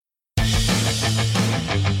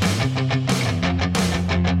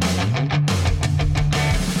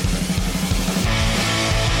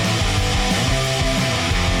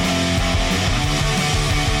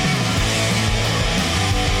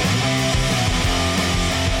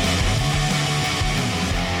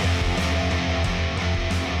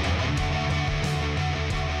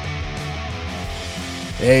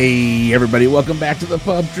Hey everybody, welcome back to the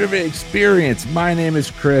Pub Trivia Experience. My name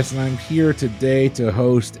is Chris and I'm here today to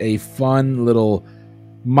host a fun little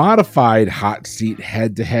modified hot seat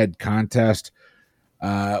head-to-head contest.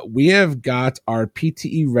 We have got our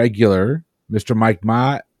PTE regular, Mr. Mike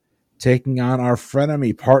Mott, taking on our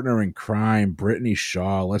frenemy partner in crime, Brittany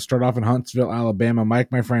Shaw. Let's start off in Huntsville, Alabama.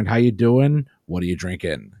 Mike, my friend, how you doing? What are you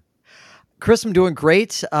drinking? Chris, I'm doing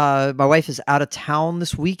great. My wife is out of town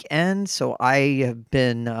this weekend, so I have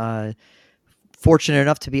been fortunate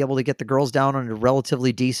enough to be able to get the girls down on a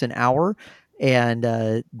relatively decent hour. And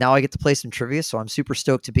now I get to play some trivia, so I'm super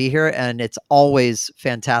stoked to be here. And it's always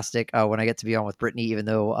fantastic when I get to be on with Brittany, even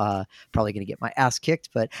though probably going to get my ass kicked.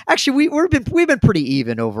 But actually, we've been pretty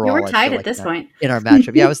even overall. You were tied at this point in our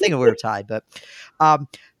matchup. Yeah, I was thinking we were tied, but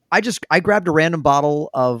I grabbed a random bottle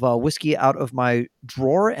of whiskey out of my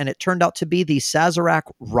drawer, and it turned out to be the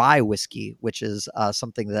Sazerac Rye whiskey, which is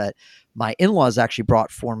something that my in-laws actually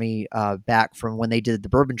brought for me back from when they did the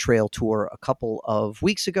Bourbon Trail tour a couple of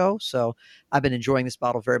weeks ago. So I've been enjoying this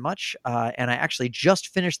bottle very much, and I actually just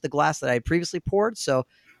finished the glass that I had previously poured. So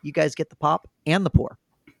you guys get the pop and the pour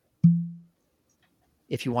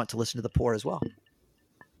if you want to listen to the pour as well.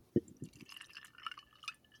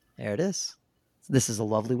 There it is. This is a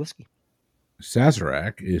lovely whiskey.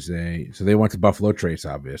 Sazerac so they went to Buffalo Trace,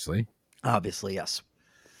 obviously. Obviously, yes.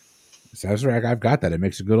 Sazerac, I've got that. It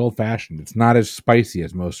makes a good old fashioned. It's not as spicy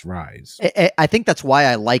as most ryes. I think that's why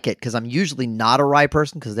I like it, because I'm usually not a rye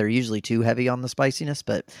person because they're usually too heavy on the spiciness,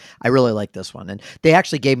 but I really like this one. And they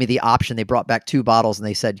actually gave me the option. They brought back 2 bottles and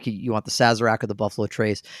they said, you want the Sazerac or the Buffalo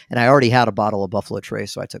Trace? And I already had a bottle of Buffalo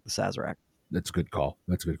Trace, so I took the Sazerac. That's a good call.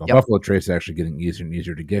 Yep. Buffalo Trace is actually getting easier and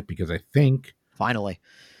easier to get because I think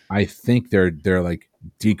they're like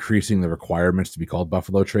decreasing the requirements to be called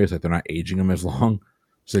Buffalo Trace. Like they're not aging them as long.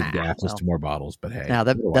 So they get access to more bottles, but hey. Now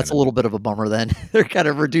that's a little bit of a bummer then. They're kind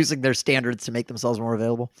of reducing their standards to make themselves more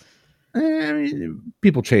available. I mean,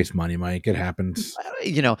 people chase money, Mike. It happens.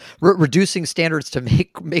 Reducing standards to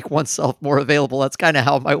make oneself more available. That's kind of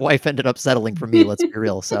how my wife ended up settling for me, let's be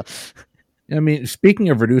real. So I mean, speaking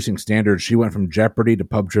of reducing standards, she went from Jeopardy to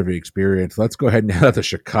Pub Trivia Experience. Let's go ahead and head out to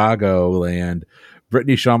Chicagoland.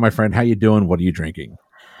 Brittany Shaw, my friend, how you doing? What are you drinking?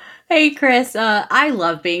 Hey, Chris. I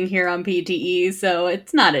love being here on PTE, so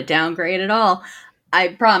it's not a downgrade at all. I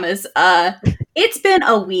promise. It's been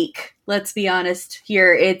a week. Let's be honest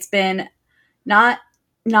here. It's been not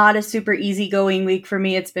a super easygoing week for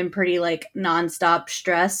me. It's been pretty nonstop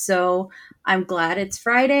stress. So I'm glad it's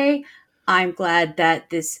Friday. I'm glad that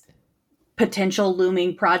this potential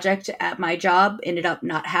looming project at my job ended up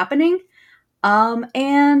not happening.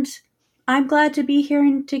 And I'm glad to be here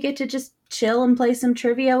and to get to just chill and play some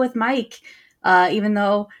trivia with Mike. Even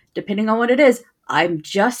though, depending on what it is, I'm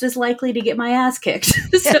just as likely to get my ass kicked.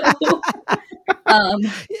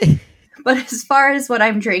 But as far as what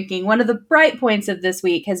I'm drinking, one of the bright points of this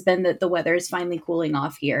week has been that the weather is finally cooling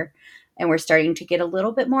off here and we're starting to get a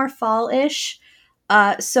little bit more fall-ish.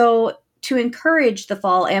 So to encourage the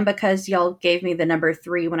fall, and because y'all gave me the number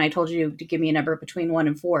 3 when I told you to give me a number between 1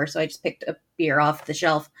 and 4, so I just picked a beer off the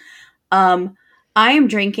shelf. I am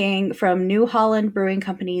drinking from New Holland Brewing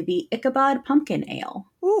Company the Ichabod Pumpkin Ale.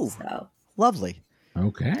 Ooh, so lovely.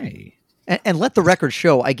 Okay. And let the record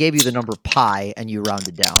show, I gave you the number pi and you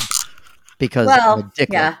rounded down because I'm a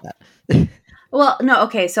dick like that. Well, no,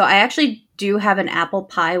 okay, so I actually do have an apple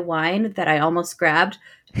pie wine that I almost grabbed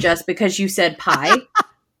just because you said pie.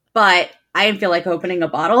 But I didn't feel like opening a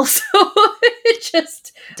bottle, so it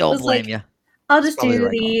just don't blame you. I'll just do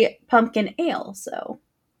the pumpkin ale. So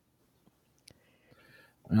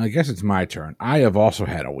I guess it's my turn. I have also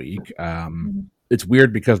had a week. It's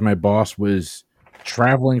weird because my boss was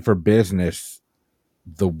traveling for business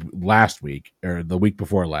the last week or the week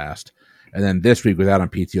before last, and then this week was out on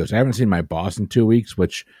PTO. So I haven't seen my boss in 2 weeks.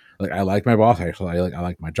 Which I like my boss. Actually, I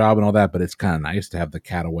like my job and all that, but it's kind of nice to have the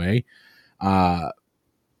cat away.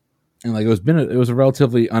 And it was a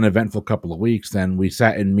relatively uneventful couple of weeks. Then we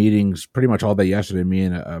sat in meetings pretty much all day yesterday, me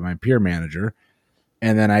and my peer manager.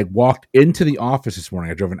 And then I walked into the office this morning.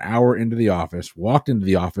 I drove an hour into the office, walked into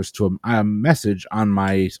the office to a message on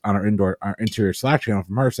our interior Slack channel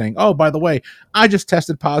from her saying, "Oh, by the way, I just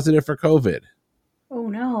tested positive for COVID." Oh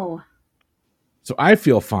no. So I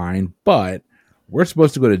feel fine, but we're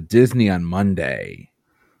supposed to go to Disney on Monday.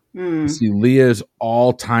 To see Leah's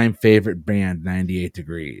all-time favorite band, 98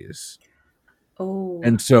 Degrees. Oh.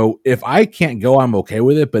 And so if I can't go, I'm okay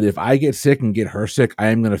with it. But if I get sick and get her sick, I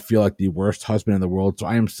am going to feel like the worst husband in the world. So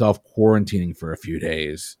I am self-quarantining for a few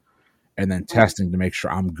days and then testing to make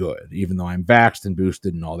sure I'm good, even though I'm vaxxed and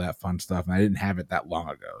boosted and all that fun stuff. And I didn't have it that long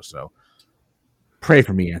ago. So pray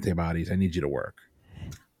for me, antibodies. I need you to work.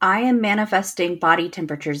 I am manifesting body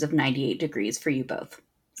temperatures of 98 degrees for you both.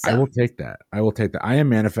 So. I will take that. I am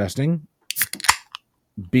manifesting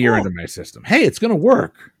beer into my system. Hey, it's going to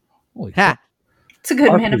work. Holy Ha. It's a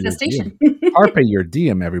good manifestation. Carpe your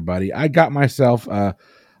diem, everybody. I got myself, I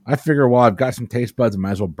figure while I've got some taste buds, I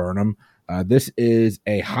might as well burn them. This is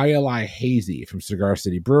a High Hazy from Cigar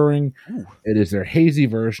City Brewing. Ooh. It is their hazy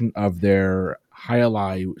version of their High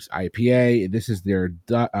IPA. This is their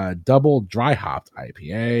double dry hopped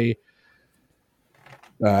IPA.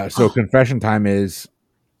 Confession time is,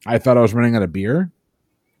 I thought I was running out of beer,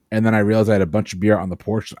 and then I realized I had a bunch of beer on the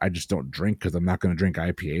porch. I just don't drink because I'm not going to drink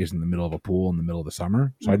IPAs in the middle of a pool in the middle of the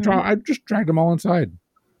summer. So I just dragged them all inside.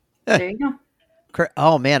 There you go.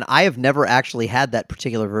 Oh man, I have never actually had that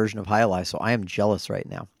particular version of High Life, so I am jealous right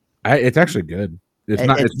now. It's actually good.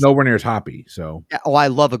 It's nowhere near as hoppy. So I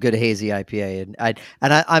love a good hazy IPA, and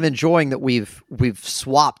I'm enjoying that we've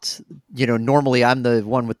swapped. Normally I'm the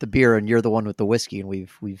one with the beer and you're the one with the whiskey, and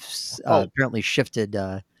we've apparently shifted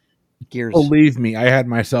gears. Believe me, I had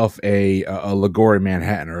myself a Liguori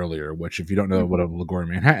Manhattan earlier. Which, if you don't know what a Liguori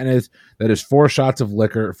Manhattan is, that is 4 shots of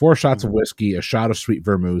liquor, 4 shots of whiskey, a shot of sweet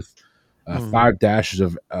vermouth, 5 dashes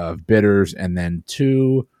of bitters, and then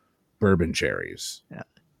 2 bourbon cherries. Yeah.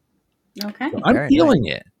 Okay. So I'm feeling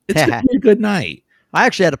it. It's gonna be a good night. I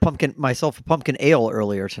actually had a pumpkin ale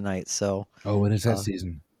earlier tonight. So it is that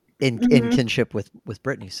season in kinship with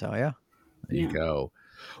Brittany. So yeah, there you go.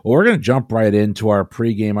 Well, we're gonna jump right into our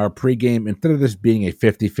pregame. Our pregame, instead of this being a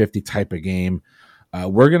 50-50 type of game,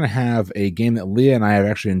 we're gonna have a game that Leah and I have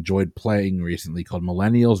actually enjoyed playing recently called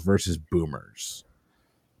Millennials versus Boomers.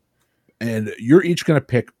 And you're each going to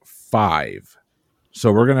pick 5.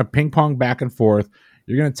 So we're going to ping pong back and forth.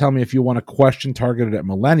 You're going to tell me if you want a question targeted at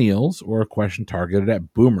millennials or a question targeted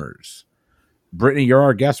at boomers. Brittany, you're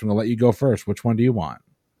our guest. I'm going to let you go first. Which one do you want?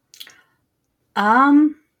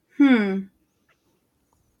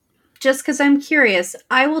 Just because I'm curious,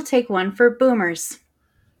 I will take one for boomers.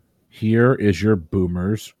 Here is your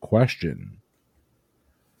boomers question.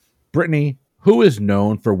 Brittany, who is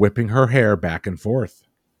known for whipping her hair back and forth?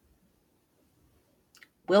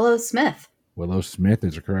 Willow Smith. Willow Smith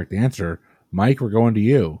is the correct answer. Mike, we're going to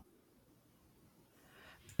you.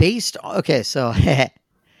 So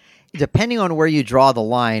depending on where you draw the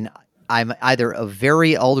line, I'm either a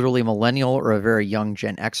very elderly millennial or a very young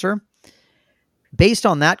Gen Xer. Based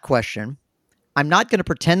on that question, I'm not going to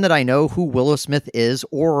pretend that I know who Willow Smith is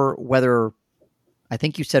or whether, I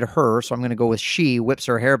think you said her, so I'm going to go with she whips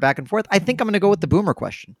her hair back and forth. I think I'm going to go with the boomer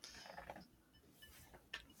question.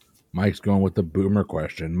 Mike's going with the boomer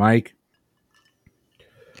question. Mike,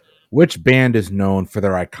 which band is known for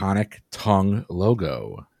their iconic tongue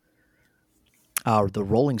logo? The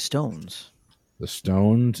Rolling Stones. The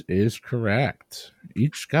Stones is correct.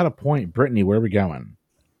 Each got a point. Brittany, where are we going?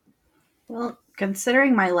 Well,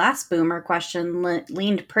 considering my last boomer question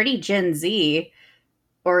leaned pretty Gen Z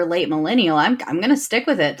or late millennial, I'm going to stick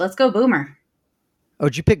with it. Let's go boomer. Oh,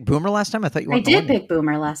 did you pick boomer last time? I thought you were. I did pick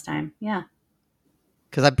boomer last time. Yeah.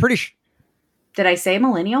 Because I'm pretty sure. Did I say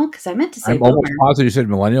millennial? Because I meant to say I'm boomer. almost positive you said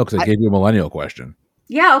millennial because I gave you a millennial question.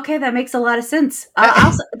 Yeah, okay, that makes a lot of sense.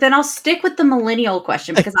 I'll stick with the millennial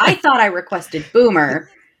question because I thought I requested boomer.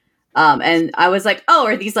 And I was like, oh,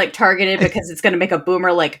 are these like targeted because it's going to make a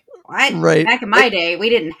boomer like, what? Right. Back in my day, we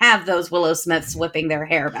didn't have those Willow Smiths whipping their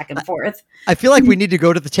hair back and forth. I feel like we need to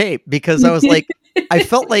go to the tape because I was like, I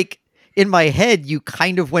felt like in my head you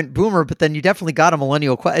kind of went boomer, but then you definitely got a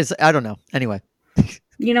millennial question. I don't know. Anyway.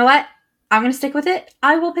 You know what? I'm going to stick with it.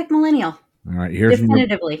 I will pick millennial. All right. Here's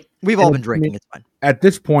definitively. We've all been drinking. It's fine. At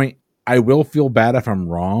this point, I will feel bad if I'm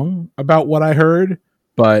wrong about what I heard,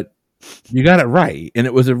 but you got it right. And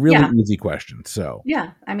it was a really easy question. So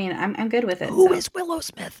yeah, I mean, I'm good with it. Who is Willow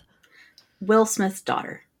Smith? Will Smith's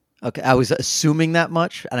daughter. Okay. I was assuming that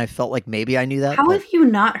much and I felt like maybe I knew that. How have you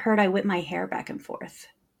not heard I whip my hair back and forth?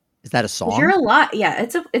 Is that a song? You're a lot. Yeah,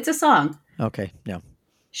 it's a song. Okay. No.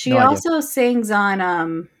 She also sings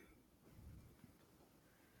on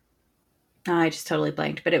I just totally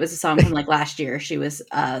blanked, but it was a song from like last year. She was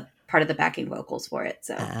part of the backing vocals for it.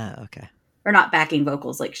 So okay. Or not backing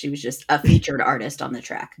vocals, like she was just a featured artist on the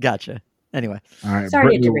track. Gotcha. Anyway. All right,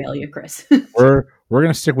 sorry to derail you, Chris. we're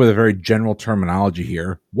gonna stick with a very general terminology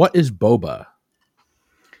here. What is boba?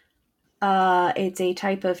 It's a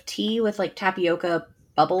type of tea with like tapioca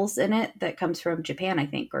bubbles in it that comes from Japan, I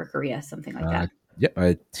think, or Korea, something like that.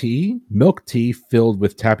 Yep, milk tea filled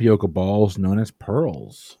with tapioca balls known as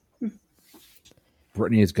pearls.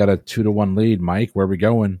 Brittany has got a 2-1 lead. Mike, where are we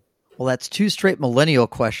going? Well, that's 2 straight millennial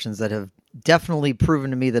questions that have definitely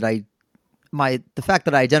proven to me that the fact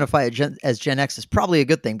that I identify as Gen X is probably a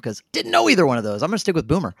good thing because didn't know either one of those. I'm going to stick with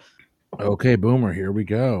Boomer. Okay, Boomer, here we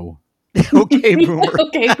go. Okay, Boomer.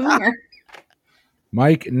 Okay, Boomer.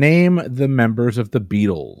 Mike, name the members of the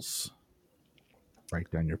Beatles. Write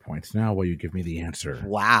down your points now while you give me the answer.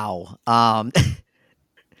 Wow.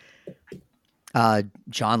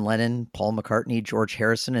 John Lennon, Paul McCartney, George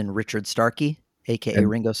Harrison, and Richard Starkey, a.k.a.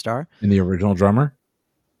 Ringo Starr. And the original drummer?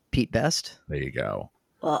 Pete Best. There you go.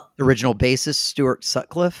 Well, original bassist, Stuart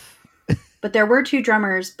Sutcliffe. but there were 2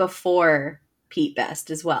 drummers before Pete Best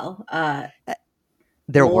as well.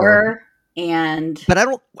 There were. And but I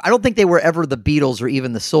don't think they were ever the Beatles or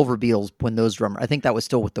even the Silver Beatles when those drummers. I think that was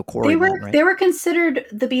still with the Corey. Right? They were considered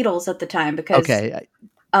the Beatles at the time because a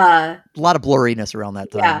lot of blurriness around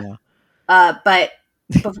that time. Yeah. But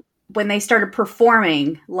when they started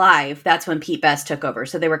performing live, that's when Pete Best took over.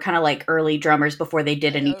 So they were kind of like early drummers before they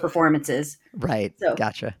did any performances. Right. So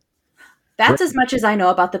gotcha. That's as much as I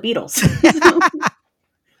know about the Beatles.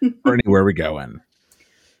 Bernie, where are we going?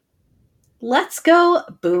 Let's go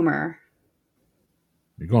Boomer.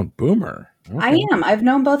 You're going Boomer. Okay. I am. I've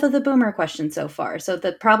known both of the Boomer questions so far. So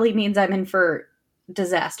that probably means I'm in for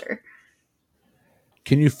disaster.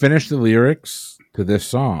 Can you finish the lyrics to this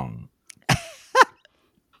song?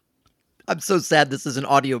 I'm so sad this is an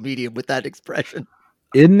audio medium with that expression.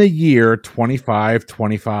 In the year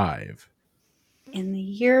 2525. In the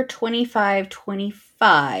year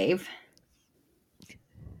 2525,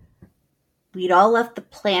 we'd all left the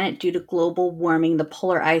planet due to global warming, the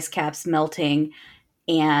polar ice caps melting,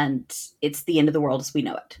 and it's the end of the world as we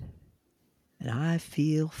know it. And I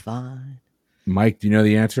feel fine. Mike, do you know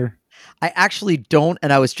the answer? I actually don't,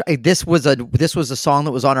 and I was this was a song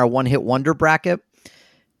that was on our one hit wonder bracket.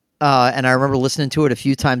 And I remember listening to it a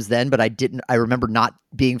few times then, but I remember not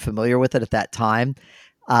being familiar with it at that time.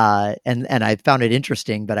 And I found it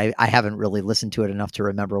interesting, but I haven't really listened to it enough to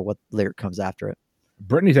remember what lyric comes after it.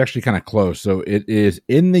 Brittany's actually kind of close. So it is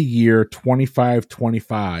in the year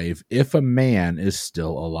 2525, if a man is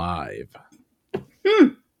still alive.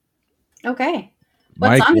 Okay. What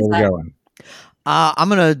Mike, song is that? Going? I'm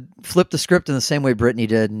going to flip the script in the same way Brittany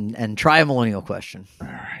did and try a millennial question. All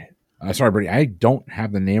right. Sorry, Brittany, I don't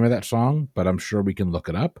have the name of that song, but I'm sure we can look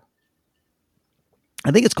it up. I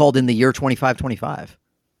think it's called In the Year 2525.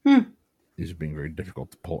 These are being very difficult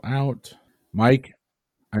to pull out. Mike,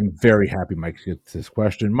 I'm very happy Mike gets this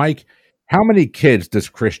question. Mike, how many kids does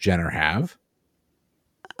Kris Jenner have?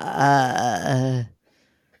 5?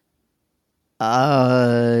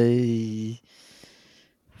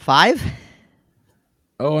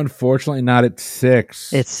 Oh, unfortunately not. It's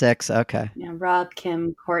 6. It's 6. Okay. Yeah, Rob,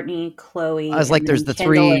 Kim, Courtney, Chloe. I was like, there's the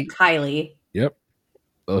Kendall 3. And Kylie. Yep.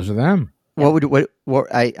 Those are them. What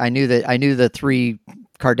I knew the 3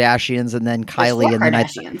 Kardashians and then Kylie and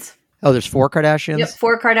Kardashians. Then there's 4 Kardashians. Yep,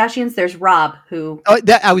 4 Kardashians. There's Rob who. Oh,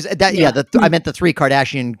 I meant the 3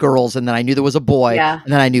 Kardashian girls, and then I knew there was a boy. Yeah.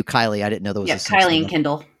 And then I knew Kylie. I didn't know there was a Kylie and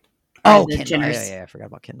Kendall. Oh, Kendall. Yeah, I forgot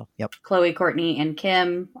about Kendall. Yep. Chloe, Courtney, and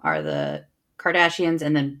Kim are the Kardashians,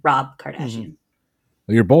 and then Rob Kardashian. Mm-hmm.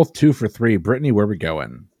 Well, you're both 2 for 3. Brittany, where are we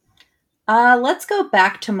going? Let's go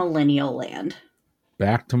back to Millennial Land.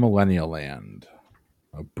 Back to Millennial Land.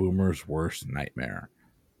 A boomer's worst nightmare.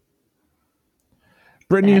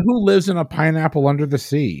 Brittany, who lives in a pineapple under the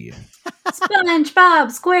sea?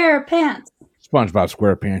 SpongeBob SquarePants. SpongeBob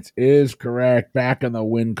SquarePants is correct. Back in the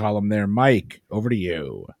win column there. Mike, over to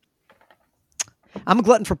you. I'm a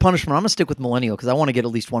glutton for punishment. I'm going to stick with millennial because I want to get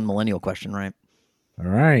at least one millennial question right. All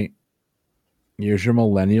right. Here's your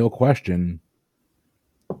millennial question.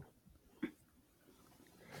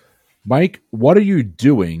 Mike, what are you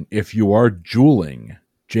doing if you are juuling?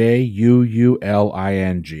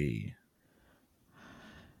 Juuling.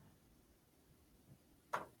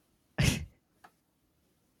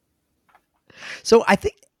 So I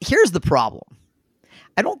think here's the problem.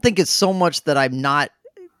 I don't think it's so much that I'm not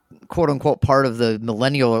quote unquote part of the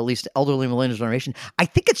millennial or at least elderly millennial generation. I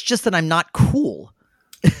think it's just that I'm not cool.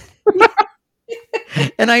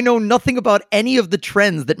 And I know nothing about any of the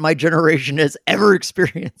trends that my generation has ever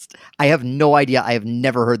experienced. I have no idea. I have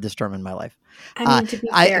never heard this term in my life. I mean, to be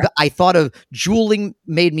fair. I thought of juuling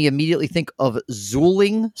made me immediately think of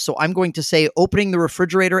zooling. So I'm going to say opening the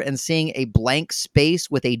refrigerator and seeing a blank space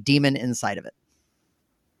with a demon inside of it.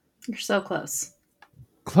 You're so close.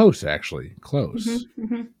 Close, actually. Close.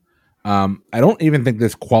 Mm-hmm, mm-hmm. I don't even think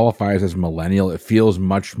this qualifies as millennial. It feels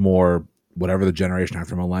much more whatever the generation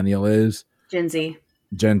after millennial is. Gen Z.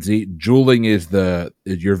 Juuling is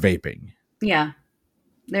you're vaping. Yeah.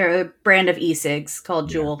 They're a brand of e-cigs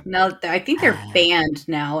called Juul. Now, I think they're banned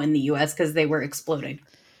now in the U.S. because they were exploding.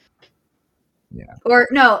 Yeah. Or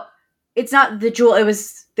no, it's not the jewel. It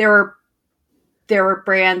was there were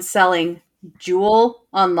brands selling jewel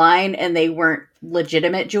online, and they weren't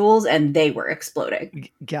legitimate jewels, and they were exploding.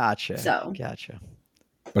 Gotcha. So Gotcha.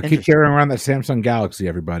 But keep carrying around that Samsung Galaxy,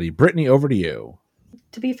 everybody. Brittany, over to you.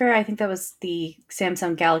 to be fair, I think that was the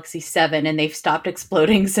Samsung Galaxy 7, and they've stopped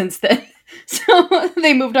exploding since then. So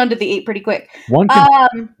they moved on to the 8 pretty quick. One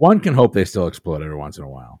can hope they still explode every once in a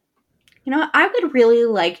while. You know, I would really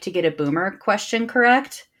like to get a boomer question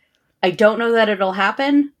correct. I don't know that it'll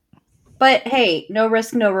happen, but hey, no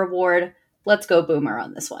risk, no reward. Let's go boomer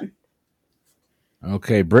on this one.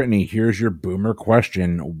 Okay, Brittany, here's your boomer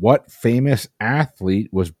question. What famous athlete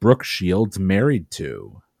was Brooke Shields married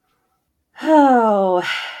to? Oh,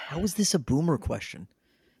 How is this a boomer question?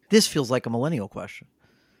 This feels like a millennial question.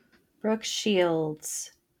 Brooke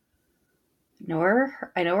Shields. I know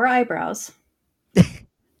her eyebrows.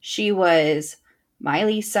 She was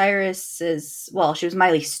Miley Cyrus's, well, she was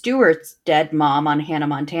Miley Stewart's dead mom on Hannah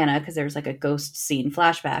Montana, because there was like a ghost scene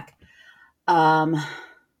flashback. I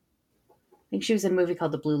think she was in a movie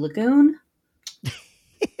called The Blue Lagoon.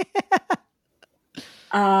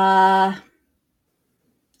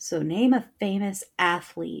 So name a famous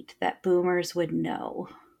athlete that boomers would know.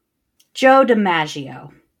 Joe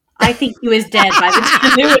DiMaggio. I think he was dead by the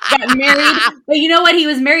time they got married. But you know what? He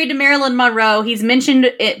was married to Marilyn Monroe. He's mentioned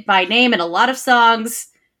it by name in a lot of songs.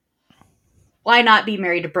 Why not be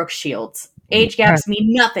married to Brooke Shields? Age gaps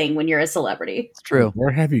mean nothing when you're a celebrity. It's true.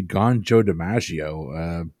 Where have you gone, Joe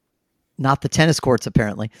DiMaggio? Not the tennis courts,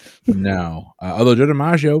 apparently. No. Although Joe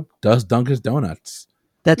DiMaggio does dunk his donuts.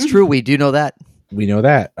 That's true. We do know that. We know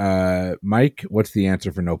that. Mike, what's the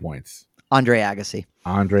answer for no points? Andre Agassi.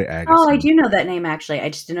 Andre Agassi. Oh, I do know that name, actually. I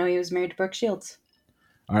just didn't know he was married to Brooke Shields.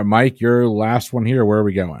 All right, Mike, your last one here. Where are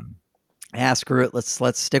we going? Screw it.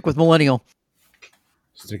 Let's stick with millennial.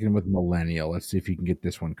 Sticking with millennial. Let's see if you can get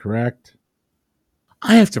this one correct.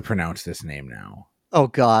 I have to pronounce this name now. Oh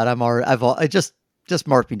God, I just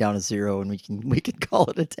mark me down as 0, and we can call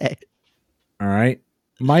it a day. All right,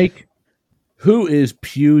 Mike. Who is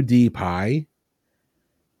PewDiePie?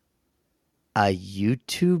 A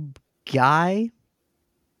YouTube guy.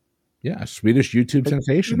 Yeah, a Swedish YouTube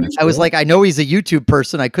sensation. That's I was cool. like, I know he's a YouTube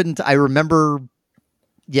person. I remember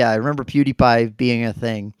PewDiePie being a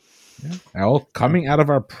thing. Yeah. Well, coming out of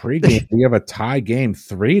our pregame, we have a tie game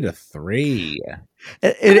 3-3.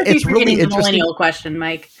 It's really the interesting. millennial question,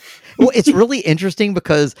 Mike. Well, it's really interesting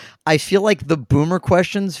because I feel like the boomer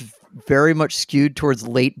questions very much skewed towards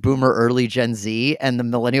late boomer, early Gen Z, and the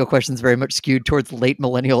millennial questions very much skewed towards late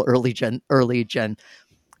millennial, early Gen.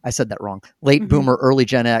 I said that wrong. Late boomer, early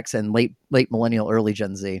Gen X, and late millennial, early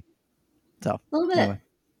Gen Z. So A little bit. anyway.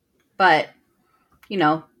 But, you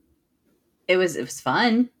know, it was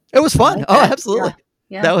fun. It was fun. Like Oh, that. absolutely.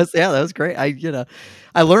 Yeah. That was great.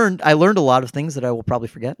 I learned a lot of things that I will probably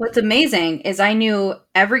forget. What's amazing is I knew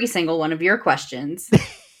every single one of your questions,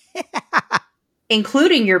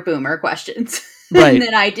 including your boomer questions. Right. And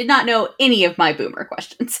then I did not know any of my boomer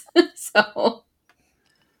questions. So.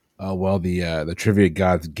 Oh, well, the trivia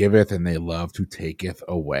gods giveth and they love to taketh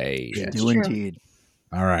away. Yeah, That's do true. indeed.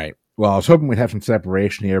 All right. Well, I was hoping we'd have some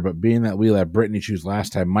separation here, but being that we let Brittany choose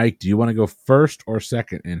last time, Mike, do you want to go first or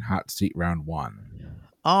second in hot seat round 1?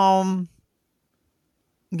 You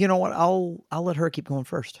know what? I'll let her keep going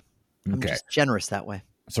first. I'm Okay. just generous that way.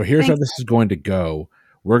 So here's how Thanks. this is going to go.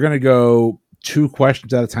 We're going to go 2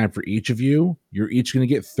 questions at a time for each of you. You're each going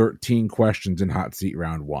to get 13 questions in hot seat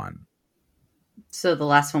round 1. So the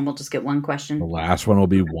last one will just get one question. The last one will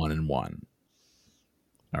be 1 and 1.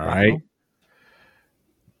 All right.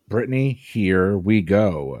 Brittany, here we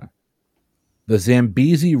go. The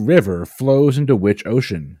Zambezi River flows into which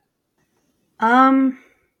ocean?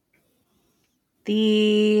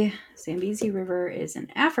 The Zambezi River is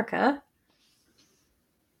in Africa.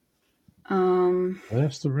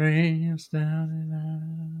 That's the rains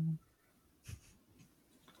down.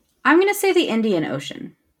 I'm going to say the Indian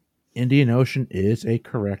Ocean. Indian Ocean is a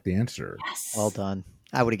correct answer. Yes. Well done.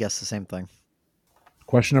 I would have guessed the same thing.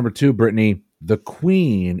 Question number 2, Brittany. The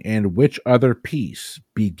queen and which other piece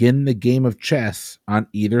begin the game of chess on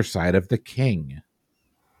either side of the king?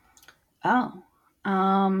 Oh.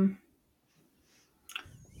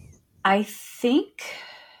 I think.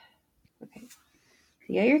 Okay.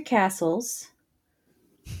 You got your castles.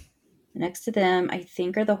 Next to them, I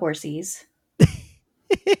think, are the horsies.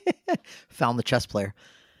 Found the chess player.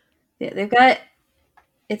 They've got.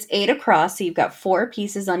 It's 8 across, so you've got 4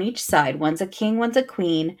 pieces on each side. One's a king, one's a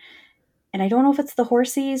queen. And I don't know if it's the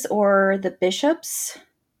horsies or the bishops.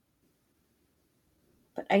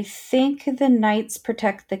 But I think the knights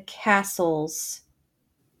protect the castles.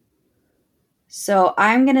 So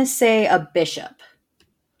I'm going to say a bishop.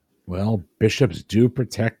 Well, bishops do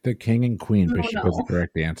protect the king and queen. Oh, Bishop is the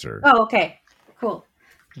correct answer. Oh, okay. Cool.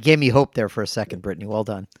 You gave me hope there for a second, Brittany. Well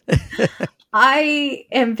done. I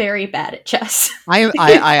am very bad at chess. I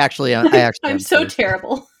actually am. I'm so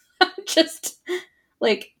terrible. Just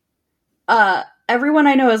like everyone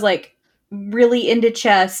I know is like really into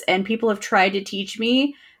chess, and people have tried to teach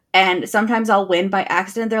me, and sometimes I'll win by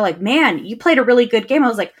accident. They're like, "Man, you played a really good game." I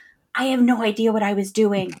was like, "I have no idea what I was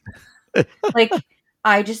doing." Like,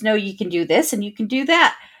 I just know you can do this and you can do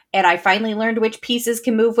that. And I finally learned which pieces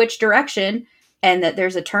can move which direction, and that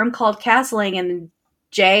there's a term called castling. And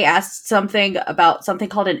Jay asked something about something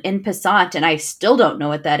called an en passant, and I still don't know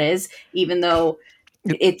what that is, even though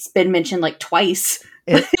it's been mentioned like twice.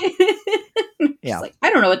 Yeah. Like, I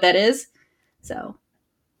don't know what that is. So,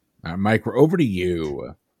 Mike, we're over to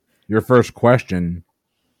you. Your first question.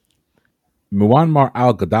 Muammar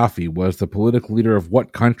al-Gaddafi was the political leader of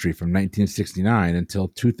what country from 1969 until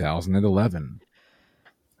 2011?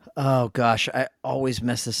 Oh, gosh. I always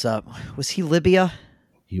mess this up. Was he Libya?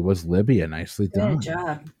 He was Libya. Nicely done. good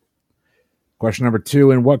job. Question number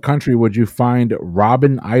 2. In what country would you find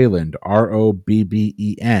Robben Island,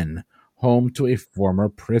 Robben, home to a former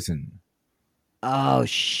prison? Oh,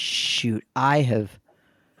 shoot.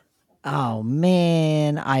 Oh,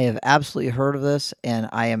 man. I have absolutely heard of this, and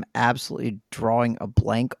I am absolutely drawing a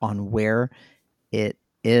blank on where it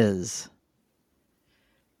is.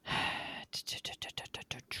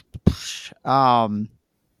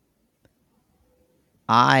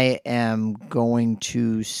 I am going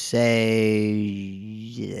to say,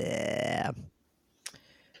 yeah.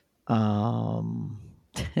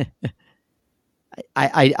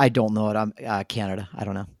 I don't know it. I'm Canada. I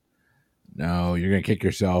don't know. No, you're going to kick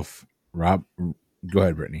yourself. Rob, go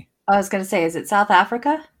ahead, Brittany. I was going to say, is it South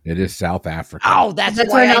Africa? It is South Africa. Oh, that's That's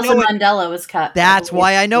why where I Nelson know it. Mandela was cut. That's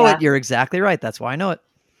why I know Yeah. it. You're exactly right. That's why I know it.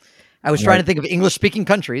 I was trying to think of English-speaking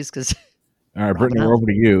countries because. All right, Brittany, we're over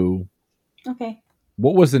to you. Okay.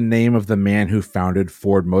 What was the name of the man who founded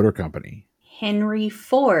Ford Motor Company? Henry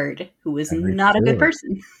Ford, who was Henry not a good Ford.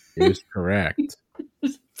 person. Is correct.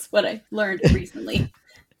 That's what I learned recently.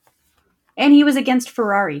 And he was against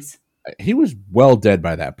Ferraris. He was well dead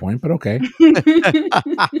by that point, but okay.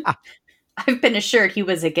 I've been assured he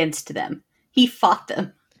was against them. He fought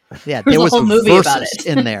them. Yeah, There's there a was whole a movie about versus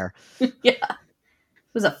it. in there. Yeah.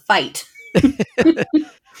 It was a fight.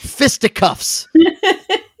 Fisticuffs.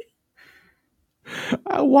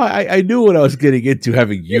 Why? I knew what I was getting into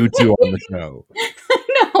having you two on the show.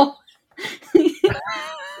 No.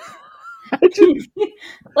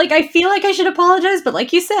 Like, I feel like I should apologize, but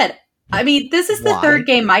like you said, I mean, this is the Why? third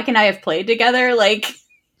game Mike and I have played together. Like,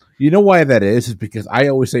 You know why that is because I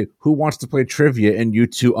always say, who wants to play trivia? And you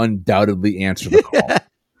two undoubtedly answer the call.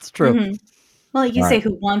 It's true. mhm. Well, you All say right.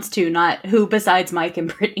 who wants to, not who besides Mike and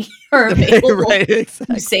Brittany are available Right, to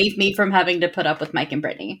exactly. save me from having to put up with Mike and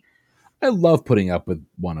Brittany. I love putting up with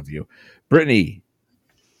one of you. Brittany,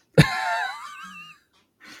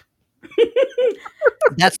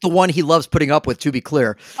 That's the one he loves putting up with, to be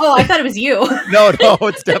clear. Oh, I thought it was you. No,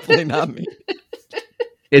 it's definitely not me.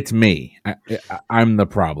 it's me. I'm the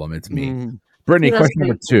problem. It's me. Mm. Brittany, He loves question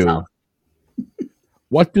number putting 2. himself.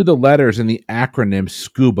 What do the letters in the acronym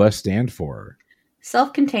SCUBA stand for?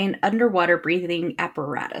 Self-contained underwater breathing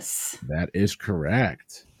apparatus. That is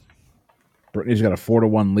correct. Brittany's got a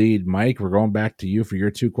 4-1 lead. Mike, we're going back to you for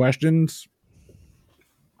your 2 questions.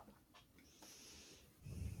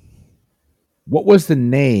 What was the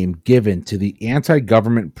name given to the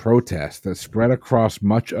anti-government protests that spread across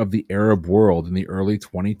much of the Arab world in the early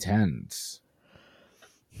 2010s?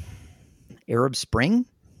 Arab Spring?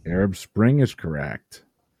 Arab Spring is correct.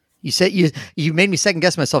 You said you made me second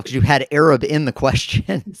guess myself because you had Arab in the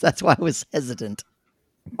questions. That's why I was hesitant.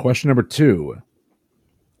 Question number 2.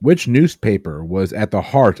 Which newspaper was at the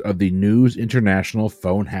heart of the News International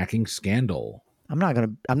phone hacking scandal? I'm not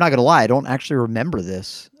gonna lie. I don't actually remember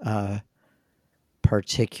this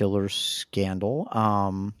particular scandal.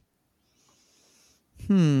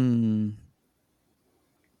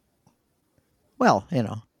 Well,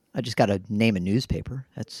 I just got to name a newspaper.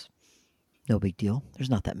 That's no big deal. There's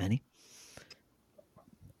not that many.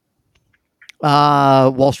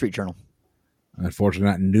 Wall Street Journal. Unfortunately,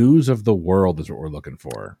 not News of the World is what we're looking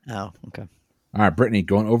for. Oh, okay. All right, Brittany,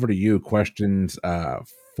 going over to you. Questions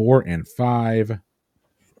 4 and 5.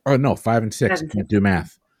 Oh, no, 5 and 6. 5 and 6. Can't do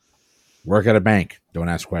math. Work at a bank. Don't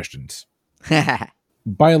ask questions.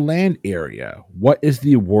 By land area, what is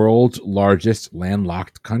the world's largest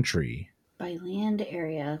landlocked country? By land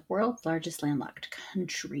area, world's largest landlocked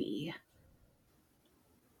country.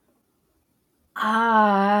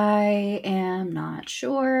 I am not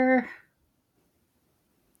sure.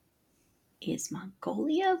 Is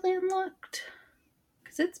Mongolia landlocked?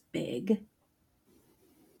 Because it's big.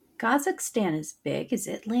 Kazakhstan is big. Is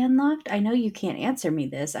it landlocked? I know you can't answer me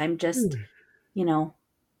this. I'm just,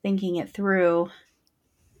 thinking it through.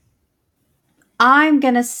 I'm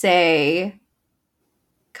going to say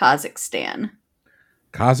Kazakhstan.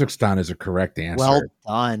 Kazakhstan is a correct answer. Well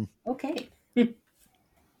done. Okay.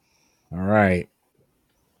 All right.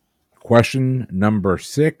 Question number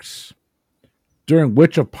 6. During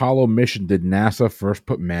which Apollo mission did NASA first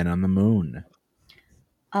put men on the moon?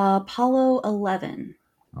 Apollo 11.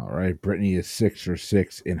 All right. Brittany is 6 for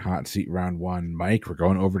 6 in hot seat round 1. Mike, we're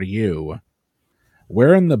going over to you.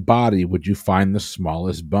 Where in the body would you find the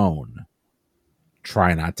smallest bone?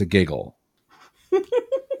 Try not to giggle.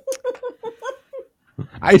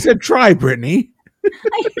 I said try, Brittany.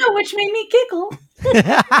 I know, which made me giggle.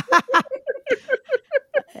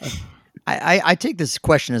 I take this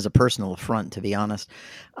question as a personal affront, to be honest.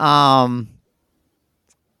 I'll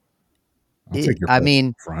take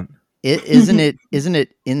your front. Isn't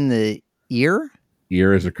it in the ear?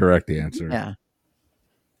 Ear is a correct answer. Yeah.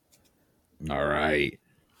 All right.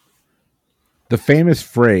 The famous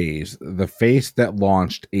phrase, "the face that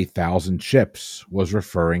launched 1,000 ships," was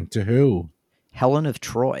referring to who? Helen of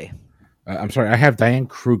Troy. I'm sorry, I have Diane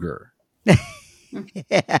Kruger.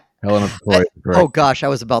 Yeah. Helen of Troy. Oh gosh, I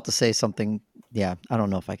was about to say something. Yeah, I don't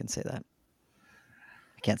know if I can say that.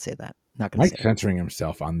 I can't say that. Not going to say Mike's censoring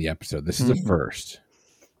himself on the episode. This is a first.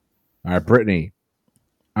 All right, Brittany.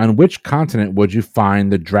 On which continent would you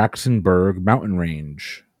find the Drakensberg mountain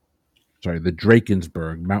range? Sorry, the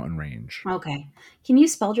Drakensberg mountain range. Okay. Can you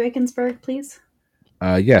spell Drakensberg, please?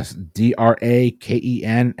 Yes, Drakensberg.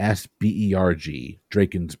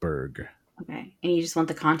 Drakensberg. Okay. And you just want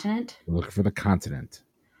the continent? We're looking for the continent.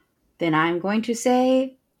 Then I'm going to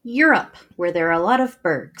say Europe, where there are a lot of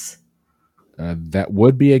bergs. That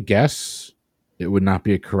would be a guess. It would not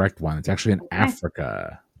be a correct one. It's actually in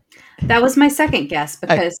Africa. That was my second guess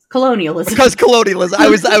because colonialism. Because colonialism. I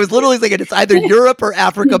was literally thinking it's either Europe or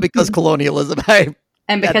Africa because colonialism.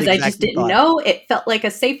 And because I just didn't know, it felt like a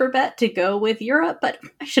safer bet to go with Europe, but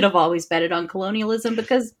I should have always betted on colonialism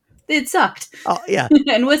because it sucked. Oh yeah,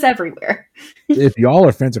 and was everywhere. If y'all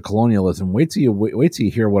are fans of colonialism, wait till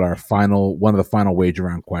you hear what our one of the final wager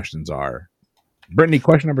round questions are. Brittany,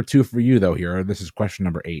 question number 2 for you though. Here, this is question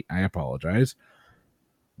number 8. I apologize.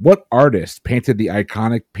 What artist painted the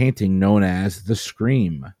iconic painting known as The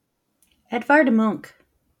Scream? Edvard Munch.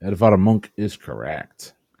 Edvard Munch is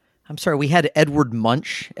correct. I'm sorry, we had Edward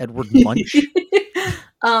Munch. Edward Munch.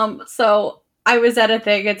 So I was at a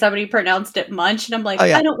thing and somebody pronounced it Munch, and I'm like,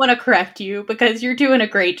 I don't want to correct you because you're doing a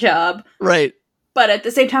great job. Right. But at the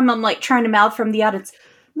same time, I'm like trying to mouth from the audience,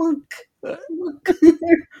 Monk. And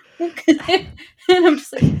I'm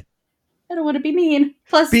just like, I don't want to be mean.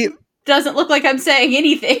 Plus, doesn't look like I'm saying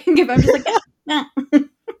anything. If I'm just like,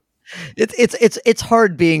 It's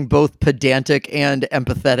hard being both pedantic and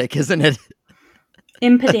empathetic, isn't it?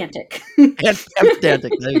 Impedantic.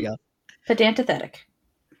 Pedantic. There you go. Pedantithetic.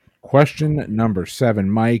 Question number 7,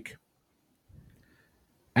 Mike.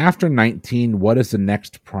 After 19, what is the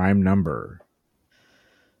next prime number?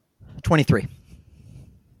 23.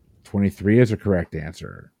 23 is a correct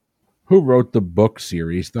answer. Who wrote the book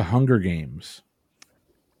series The Hunger Games?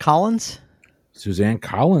 Collins? Suzanne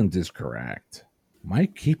Collins is correct.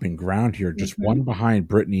 Mike keeping ground here, just one behind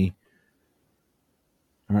Brittany.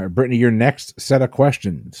 All right, Brittany, your next set of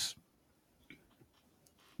questions.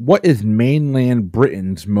 What is mainland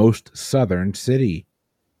Britain's most southern city?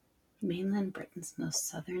 Mainland Britain's most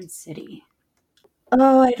southern city.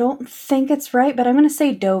 Oh, I don't think it's right, but I'm going to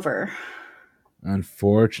say Dover.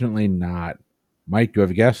 Unfortunately not. Mike, do you have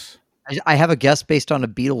a guess? I have a guess based on a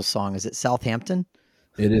Beatles song. Is it Southampton?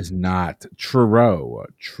 It is not. Truro.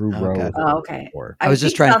 Okay. Oh, okay. I was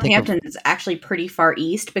just trying to think Southampton is actually pretty far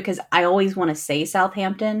east because I always want to say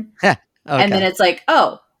Southampton. Okay. And then it's like,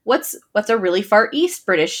 oh, what's a really far east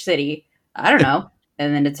British city? I don't know.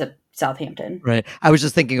 And then it's a Southampton. Right. I was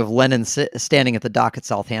just thinking of Lennon standing at the dock at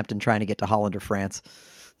Southampton trying to get to Holland or France.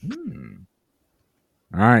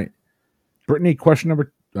 All right. Brittany, question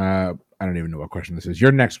number... I don't even know what question this is.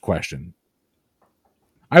 Your next question.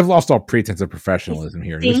 I've lost all pretense of professionalism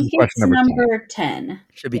here. This is question number 10.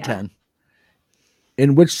 Should be 10.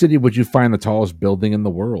 In which city would you find the tallest building in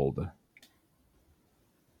the world?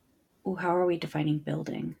 Ooh, how are we defining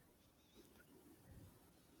building?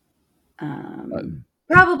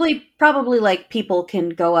 Probably like people can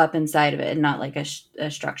go up inside of it and not like a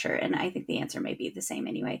structure. And I think the answer may be the same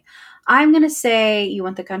anyway. I'm going to say, you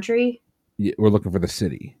want the country? Yeah, we're looking for the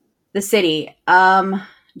city. The city.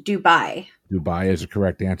 Dubai. Dubai is a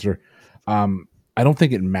correct answer. I don't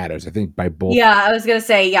think it matters. I think by both. Yeah, I was gonna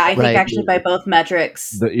say, I think Right. actually by both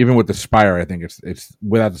metrics. Even with the spire, I think it's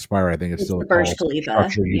without the spire. I think it's still the a Burj tall Khalifa.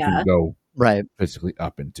 structure you can go Right. physically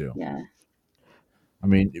up into. Yeah. I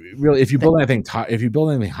mean, really, if you build anything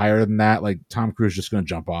higher than that, like Tom Cruise, is just going to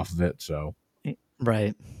jump off of it. So,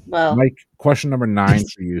 Right. Well, Mike, question number 9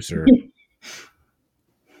 for you, sir.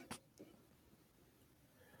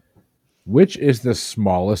 Which is the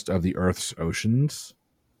smallest of the Earth's oceans?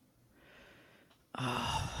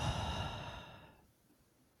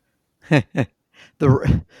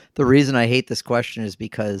 The reason I hate this question is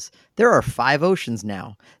because there are 5 oceans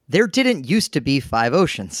now. There didn't used to be 5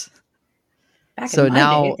 oceans. back So in my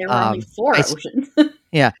now, day, there were only 4 oceans.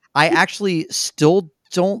 Yeah, I actually still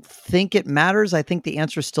don't think it matters. I think the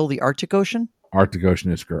answer is still the Arctic Ocean. Arctic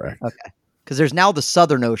Ocean is correct. Okay. Because there's now the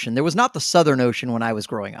Southern Ocean. There was not the Southern Ocean when I was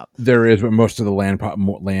growing up. There is, but most of the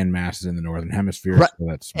land mass is in the northern hemisphere. Right. So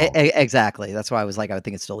that's small. Exactly. That's why I was like, I would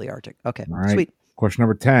think it's still the Arctic. Okay, All right. sweet. Question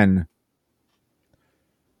number 10.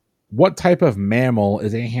 What type of mammal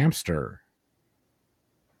is a hamster?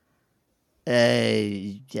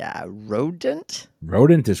 Yeah, rodent.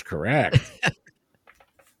 Rodent is correct.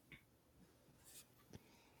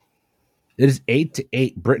 It is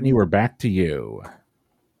 8-8. Brittany, we're back to you.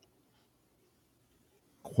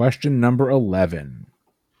 Question number 11.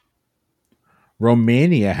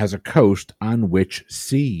 Romania has a coast on which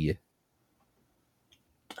sea?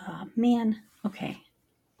 Oh, man. Okay.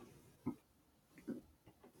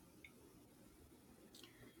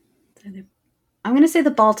 I'm going to say the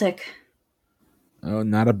Baltic. Oh,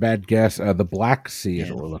 not a bad guess. The Black Sea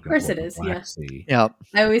is what we're looking for. Of course it is, Black yeah. Sea. Yeah.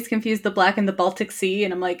 I always confuse the Black and the Baltic Sea,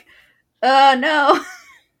 and I'm like, no.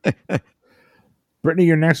 Brittany,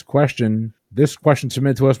 your next question. This question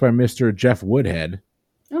submitted to us by Mr. Jeff Woodhead.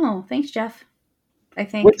 Oh, thanks, Jeff. I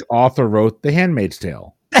think. Which author wrote The Handmaid's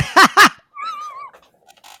Tale?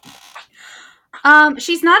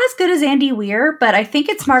 She's not as good as Andy Weir, but I think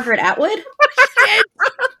it's Margaret Atwood.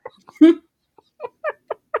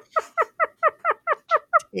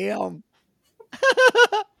 Damn.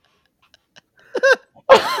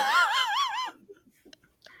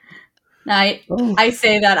 I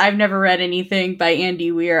say that I've never read anything by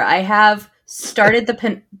Andy Weir. I have started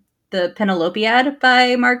the Penelopiad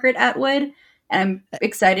by Margaret Atwood, and I'm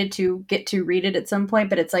excited to get to read it at some point.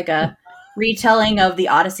 But it's like a retelling of the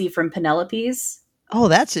Odyssey from Penelope's. Oh,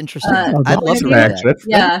 that's interesting. I'd love to read read that.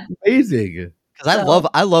 That's amazing. Because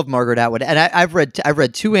I love Margaret Atwood, and I've read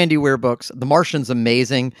 2 Andy Weir books. The Martian's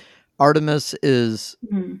amazing. Artemis is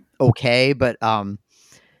okay, but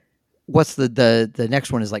what's the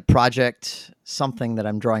next one is like Project something that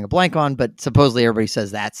I'm drawing a blank on, but supposedly everybody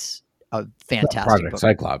says that's a fantastic Project book.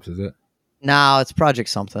 Cyclops, is it? No, it's Project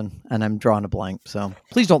something, and I'm drawing a blank. So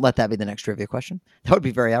please don't let that be the next trivia question. That would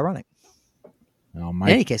be very ironic. No, In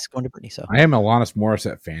any case, going to Brittany. So I am a Alanis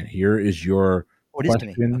Morissette fan. Here is your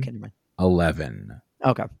question to me. Okay, never mind. 11.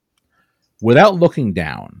 Okay. Without looking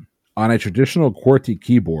down, on a traditional QWERTY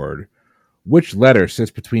keyboard, which letter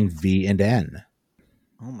sits between V and N?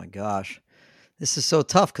 Oh my gosh, this is so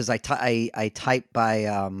tough because I type by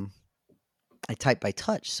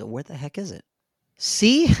touch. So where the heck is it?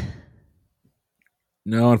 C?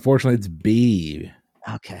 No, unfortunately, it's B.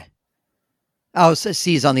 Okay. Oh, so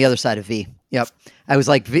C is on the other side of V. Yep. I was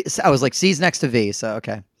like C's next to V. So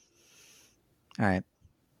okay. All right.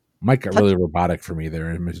 Mike got really robotic for me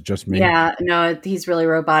there. Is it just me? Yeah, no, he's really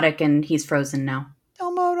robotic and he's frozen now.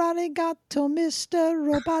 Domo arigato, Mr.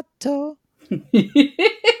 Roboto.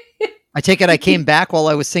 I take it I came back while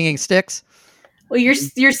I was singing Styx. Well, you're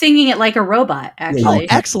singing it like a robot, actually.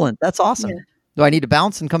 Oh, excellent. That's awesome. Yeah. Do I need to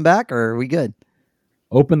bounce and come back, or are we good?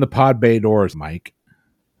 Open the pod bay doors, Mike.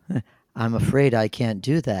 I'm afraid I can't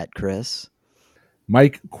do that, Chris.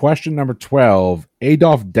 Mike, question number 12.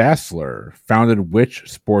 Adolf Dassler founded which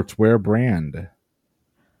sportswear brand?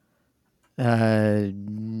 I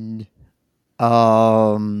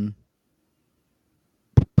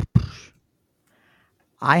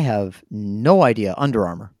have no idea. Under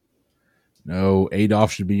Armour. No,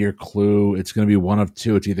 Adolf should be your clue. It's going to be one of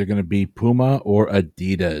two. It's either going to be Puma or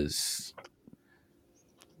Adidas.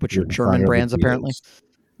 Which are German brands, apparently.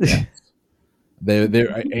 Yeah. They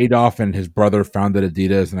Adolf and his brother founded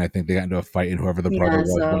Adidas, and I think they got into a fight, and whoever the brother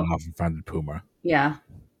was went off and founded Puma. Yeah.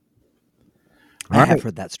 I have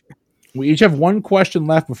heard that story. We each have one question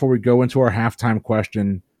left before we go into our halftime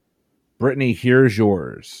question. Brittany, here's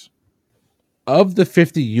yours. Of the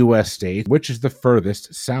 50 U.S. states, which is the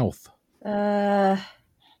furthest south? So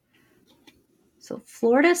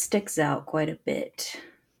Florida sticks out quite a bit.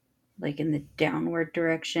 like in the downward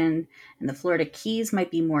direction, and the Florida Keys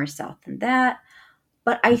might be more south than that.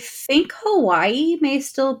 But I think Hawaii may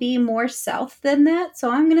still be more south than that,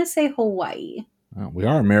 so I'm going to say Hawaii. We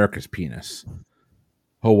are America's penis.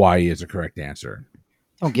 Hawaii is the correct answer.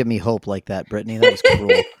 Don't give me hope like that, Brittany. That was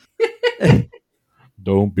cruel.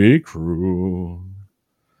 Don't be cruel.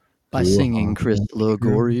 By singing Chris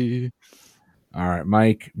Logori. All right,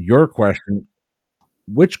 Mike, your question.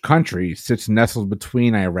 Which country sits nestled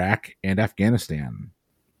between Iraq and Afghanistan?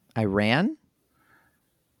 Iran?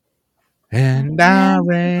 And I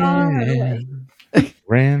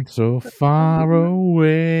ran so far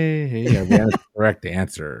away. Yeah, that's the correct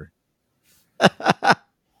answer.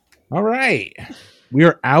 All right. We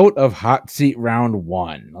are out of hot seat round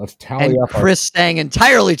 1. Let's tally And up. Chris sang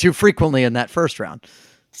entirely too frequently in that first round.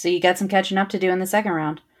 So you got some catching up to do in the second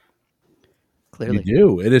round. Clearly. You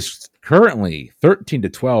do. It is currently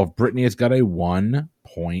 13-12. Brittany has got a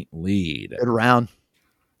 1-point lead. Good round.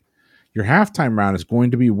 Your halftime round is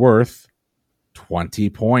going to be worth 20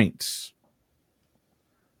 points.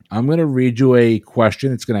 I'm going to read you a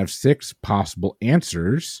question. It's going to have 6 possible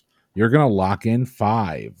answers. You're going to lock in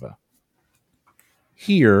 5.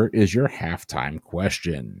 Here is your halftime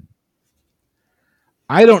question.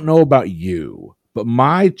 I don't know about you, but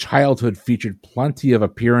my childhood featured plenty of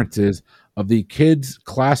appearances of the kids'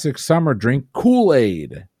 classic summer drink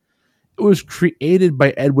Kool-Aid. It was created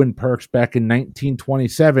by Edwin Perks back in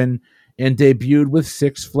 1927 and debuted with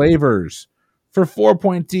 6 flavors. For 4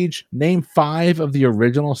 points each, name 5 of the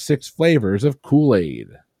original 6 flavors of Kool-Aid.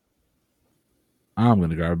 I'm going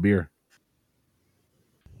to grab a beer.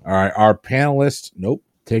 All right, our panelists, nope,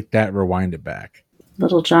 take that, rewind it back.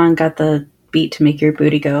 Little John got the beat to make your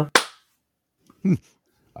booty go.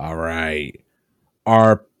 All right.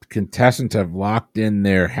 Our contestants have locked in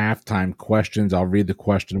their halftime questions. I'll read the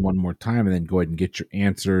question one more time and then go ahead and get your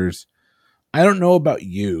answers. I don't know about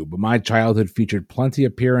you, but my childhood featured plenty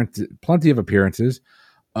of appearances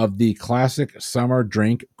of the classic summer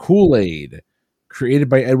drink Kool-Aid. Created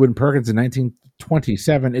by Edwin Perkins in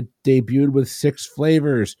 1927, it debuted with 6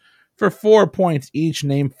 flavors. For 4 points each,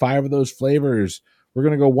 name 5 of those flavors. We're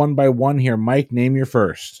going to go one by one here. Mike, name your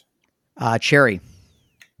first. Cherry.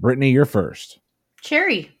 Brittany, you're first.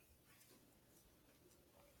 Cherry.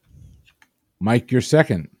 Mike, you're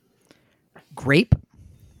second. Grape.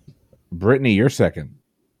 Brittany, you're second.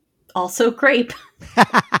 Also grape.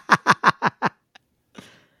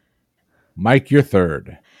 Mike, you're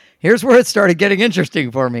third. Here's where it started getting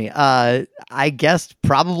interesting for me. I guessed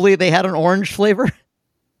probably they had an orange flavor.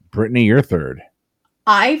 Brittany, you're third.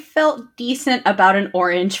 I felt decent about an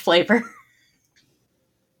orange flavor.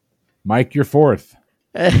 Mike, you're fourth.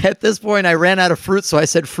 At this point, I ran out of fruit, so I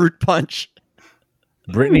said fruit punch.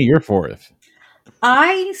 Brittany, you're fourth.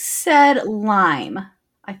 I said lime.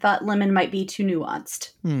 I thought lemon might be too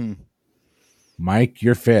nuanced. Mike,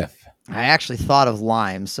 you're fifth. I actually thought of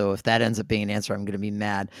lime, so if that ends up being an answer, I'm going to be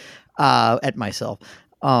mad at myself.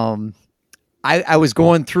 I was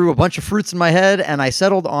going through a bunch of fruits in my head, and I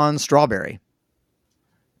settled on strawberry.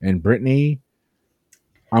 And Brittany,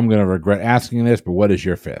 I'm going to regret asking this, but what is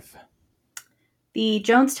your fifth? The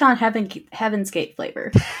Jonestown Heaven's Gate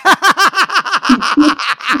flavor.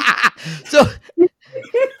 So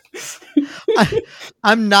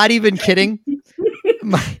I'm not even kidding.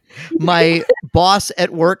 My boss at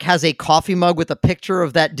work has a coffee mug with a picture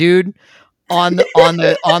of that dude on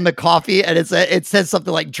the coffee, and it says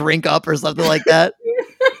something like "drink up" or something like that.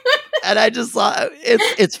 And I just thought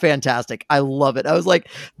it's fantastic. I love it. I was like,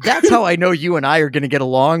 that's how I know you and I are going to get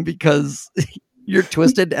along, because you're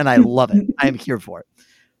twisted, and I love it. I'm here for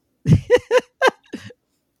it.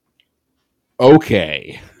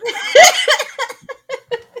 Okay.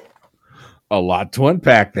 A lot to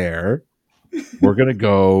unpack there. We're going to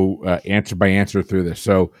go answer by answer through this.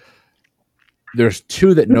 So there's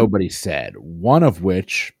 2 that nobody said, one of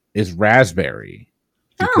which is raspberry.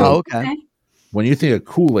 Oh, okay. When you think of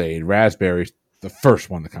Kool-Aid, raspberry is the first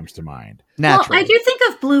one that comes to mind. Naturally. Well, I do think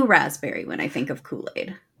of blue raspberry when I think of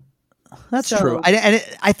Kool-Aid. That's true.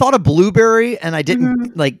 I thought of blueberry, and I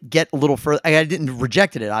didn't get a little further. I didn't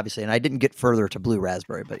rejected it, obviously, and I didn't get further to blue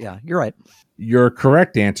raspberry. But yeah, you're right. Your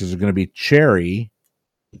correct answers are going to be cherry,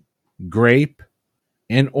 grape,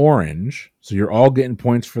 and orange. So you're all getting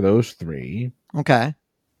points for those 3. Okay.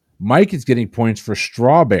 Mike is getting points for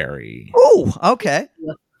strawberry. Oh, okay.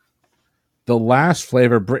 The last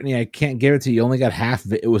flavor, Brittany, I can't give it to you. You only got half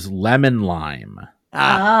of it. It was lemon lime.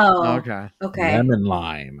 Okay. Lemon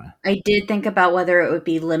lime. I did think about whether it would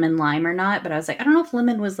be lemon lime or not, but I was like, I don't know if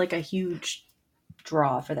lemon was like a huge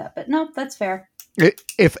draw for that. But no, that's fair.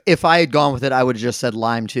 If I had gone with it, I would have just said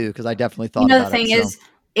lime too, because I definitely thought. The thing is,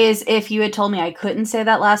 is if you had told me I couldn't say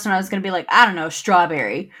that last one, I was going to be like, I don't know,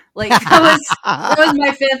 strawberry. Like that was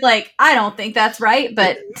my fifth. Like, I don't think that's right,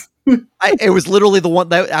 but it was literally the one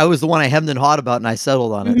that I was the one I hemmed and hawed about, and I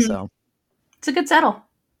settled on it. So it's a good settle.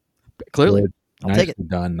 Clearly, Good. I'll take it.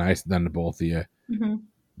 Nice done to both of you. Mm-hmm.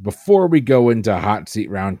 Before we go into hot seat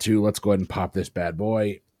round 2, let's go ahead and pop this bad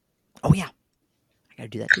boy. Oh yeah, I gotta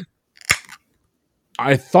do that too.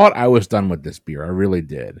 I thought I was done with this beer. I really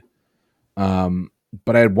did.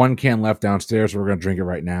 But I had one can left downstairs, so we're going to drink it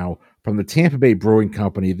right now. From the Tampa Bay Brewing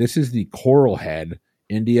Company, this is the Coral Head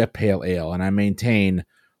India Pale Ale, and I maintain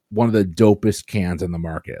one of the dopest cans on the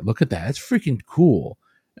market. Look at that. It's freaking cool.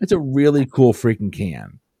 It's a really cool freaking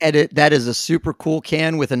can. And that is a super cool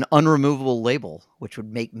can with an unremovable label, which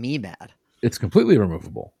would make me mad. It's completely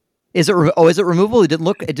removable. Is it? Is it removable? It didn't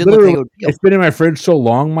look. It did Literally, look like it would peel. It's been in my fridge so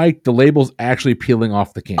long, Mike. The label's actually peeling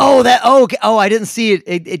off the can. Oh, that. Oh, okay. Oh, I didn't see it.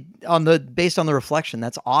 It on the based on the reflection.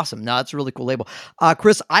 That's awesome. No, it's a really cool label.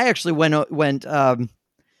 Chris, I actually went.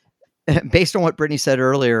 Based on what Brittany said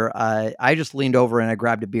earlier, I just leaned over and I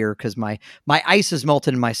grabbed a beer because my ice is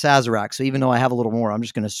melted in my Sazerac. So even though I have a little more, I'm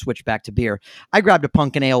just going to switch back to beer. I grabbed a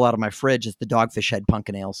pumpkin ale out of my fridge. It's the Dogfish Head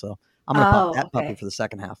pumpkin ale. So I'm going to pop that puppy for the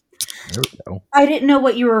second half. There we go. I didn't know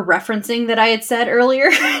what you were referencing that I had said earlier.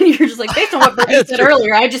 You're just like, based on what Brittany said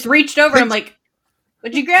earlier, I just reached over. I'm like,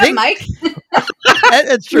 what'd you grab, Mike?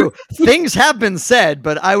 It's true. Things have been said,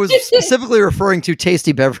 but I was specifically referring to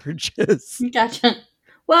tasty beverages. Gotcha.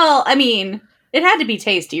 Well, I mean, it had to be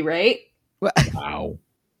tasty, right? Wow.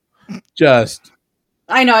 Just.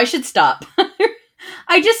 I know, I should stop.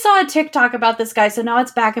 I just saw a TikTok about this guy, so now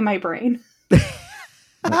it's back in my brain.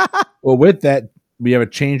 Well, with that, we have a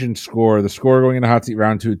change in score. The score going into hot seat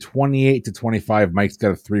round 2, 28-25. Mike's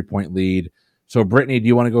got a 3-point lead. So, Brittany, do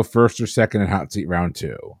you want to go first or second in hot seat round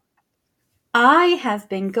 2? I have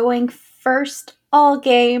been going first all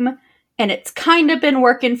game, and it's kind of been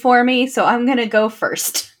working for me, so I'm going to go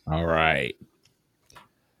first. All right.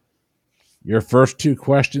 Your first 2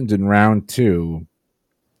 questions in round 2.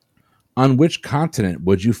 On which continent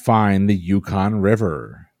would you find the Yukon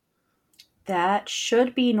River? That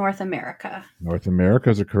should be North America. North America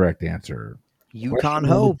is a correct answer. Yukon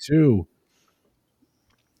ho. 2.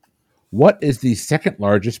 What is the second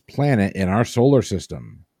largest planet in our solar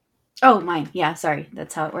system? Oh, mine. Yeah, sorry.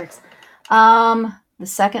 That's how it works. The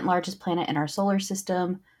second largest planet in our solar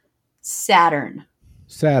system, Saturn.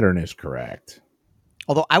 Saturn is correct.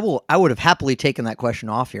 Although I would have happily taken that question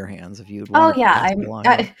off your hands if you'd. Oh yeah,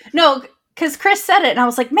 no, because Chris said it, and I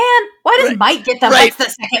was like, man, why does Mike get that? What's the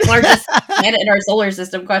second largest planet in our solar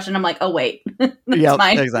system question? I'm like, oh wait, that's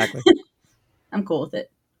fine. Exactly. I'm cool with it.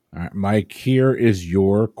 All right, Mike, here is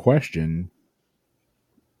your question.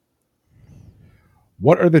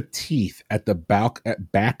 What are the teeth at the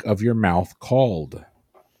back of your mouth called?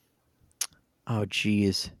 Oh,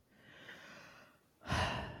 geez.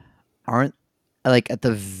 Aren't like at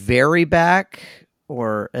the very back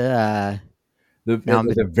or the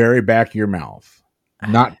very back of your mouth,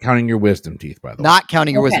 not counting your wisdom teeth, by the way. Not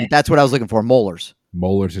counting your wisdom. That's what I was looking for. Molars.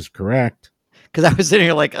 Molars is correct. Because I was sitting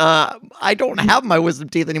here like, I don't have my wisdom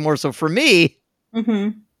teeth anymore. So for me,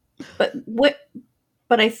 But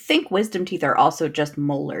I think wisdom teeth are also just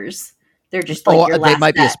molars. They're just like your last they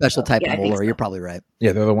might be a set. special type of molar. So. You're probably right.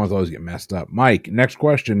 Yeah, they're the ones that always get messed up. Mike, next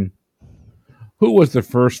question. Who was the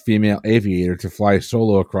first female aviator to fly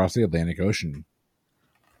solo across the Atlantic Ocean?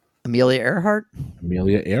 Amelia Earhart?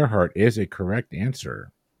 Amelia Earhart is a correct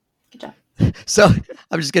answer. Good job. So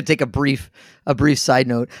I'm just going to take a brief side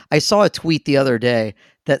note. I saw a tweet the other day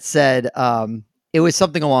that said it was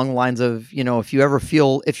something along the lines of, if you ever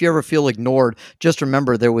feel ignored, just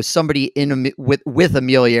remember there was somebody with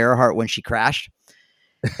Amelia Earhart when she crashed,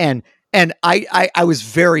 and I was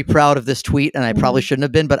very proud of this tweet, and I probably shouldn't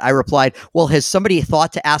have been, but I replied, well, has somebody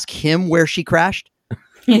thought to ask him where she crashed?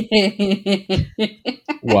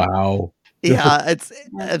 Wow. Yeah,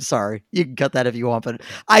 I'm sorry. You can cut that if you want, but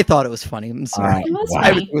I thought it was funny. I'm sorry. It was I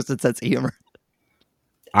have a twisted sense of humor.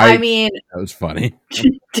 I mean, that was funny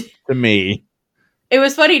to me. It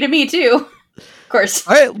was funny to me too. Of course.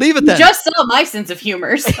 All right, leave it then. You just saw my sense of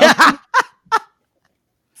humor. So.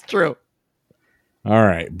 It's true. All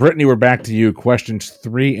right, Brittany, we're back to you. Questions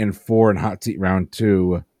 3 and 4 in hot seat round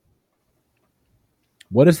 2.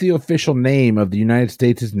 What is the official name of the United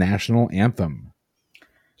States' national anthem?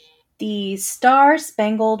 The Star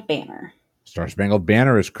Spangled Banner. Star Spangled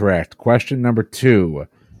Banner is correct. Question number 2.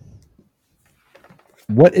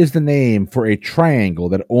 What is the name for a triangle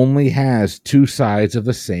that only has 2 sides of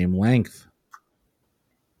the same length?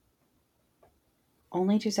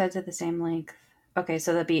 Only 2 sides of the same length. Okay,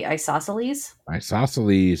 so that'd be isosceles.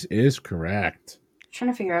 Isosceles is correct.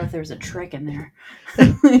 trying to figure out if there's a trick in there.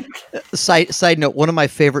 Side note, one of my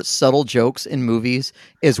favorite subtle jokes in movies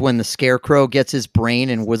is when the Scarecrow gets his brain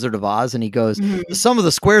in Wizard of Oz and he goes, the sum of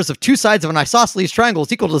the squares of two sides of an isosceles triangle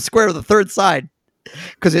is equal to the square of the third side.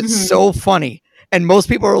 Because it's so funny. And most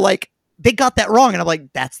people are like, they got that wrong. And I'm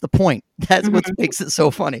like, that's the point. That's what makes it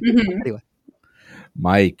so funny. Anyway.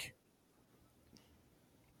 Mike,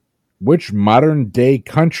 which modern day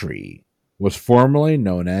country was formerly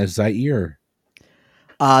known as Zaire?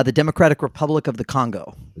 The Democratic Republic of the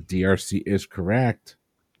Congo. The DRC is correct.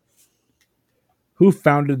 Who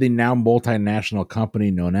founded the now multinational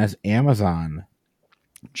company known as Amazon?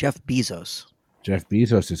 Jeff Bezos. Jeff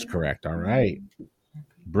Bezos is correct. All right.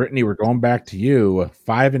 Brittany, we're going back to you.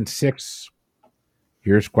 5 and 6.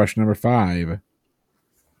 Here's question number 5.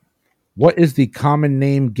 What is the common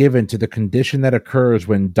name given to the condition that occurs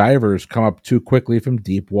when divers come up too quickly from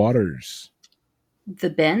deep waters? The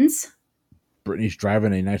bends? Brittany's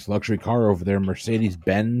driving a nice luxury car over there.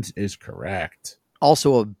 Mercedes-Benz is correct.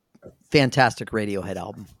 Also a fantastic Radiohead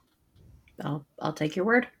album. I'll take your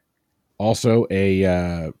word. Also,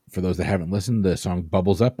 for those that haven't listened, the song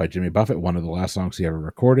Bubbles Up by Jimmy Buffett, one of the last songs he ever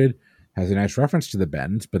recorded, has a nice reference to the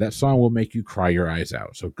bends, but that song will make you cry your eyes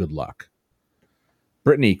out, so good luck.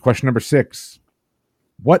 Brittany, question number 6.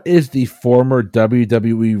 What is the former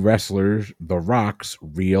WWE wrestler The Rock's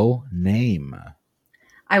real name?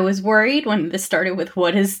 I was worried when this started with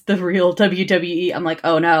what is the real WWE. I'm like,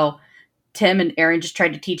 oh no, Tim and Aaron just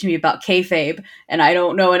tried to teach me about kayfabe, and I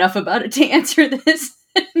don't know enough about it to answer this.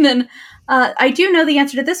 And then I do know the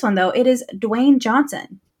answer to this one, though. It is Dwayne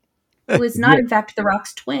Johnson, who is not, in fact, The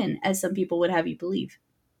Rock's twin, as some people would have you believe.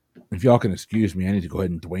 If y'all can excuse me, I need to go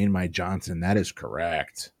ahead and Dwayne my Johnson. That is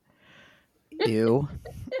correct. Ew.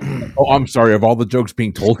 Oh, I'm sorry. Of all the jokes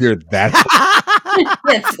being told here, that's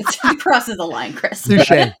It crosses the line, Chris.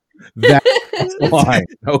 that's the line.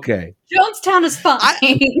 Okay. Jonestown is fine.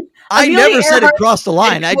 I never said it crossed the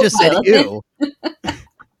line. I just said ew.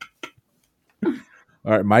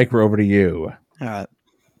 All right, Mike, we're over to you. All right.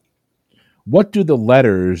 What do the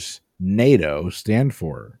letters NATO stand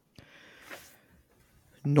for?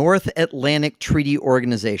 North Atlantic Treaty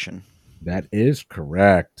Organization. That is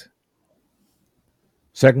correct.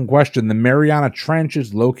 Second question. The Mariana Trench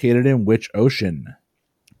is located in which ocean?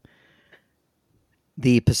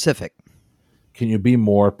 The Pacific. Can you be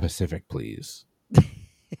more Pacific, please?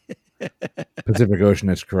 Pacific Ocean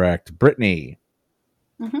is correct. Brittany.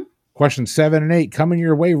 Question 7 and 8 coming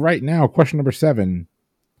your way right now. Question number 7.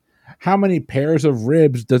 How many pairs of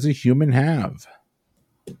ribs does a human have?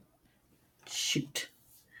 Shoot.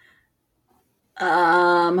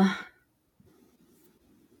 I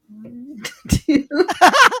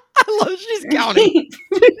love she's counting.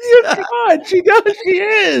 God, she does. She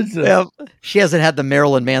is. Yep. She hasn't had the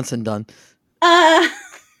Marilyn Manson done.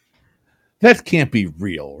 That can't be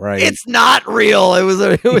real, right? It's not real. It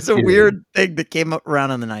was a weird thing that came up around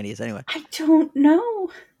in the 90s. Anyway, I don't know.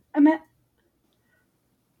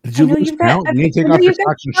 Did you lose count? You need to take off your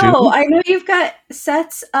socks and shoes? I know you've got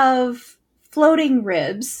sets of floating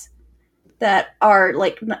ribs that are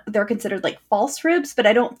they're considered like false ribs, but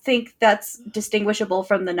I don't think that's distinguishable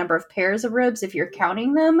from the number of pairs of ribs if you're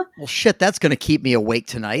counting them. Well, shit, that's going to keep me awake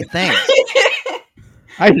tonight. Thanks.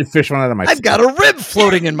 I had to fish one out of my I've got a rib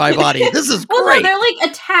floating in my body. This is great. Well, no, they're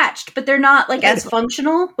attached, but they're not as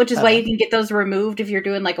functional, which is why you can get those removed if you're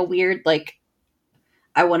doing a weird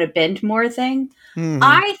I want to bend more thing. Mm-hmm.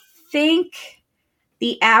 I think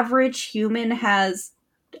the average human has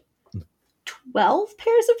 12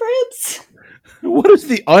 pairs of ribs. What does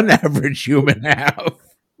the unaverage human have?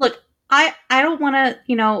 Look, I don't want to,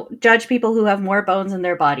 judge people who have more bones in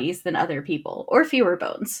their bodies than other people or fewer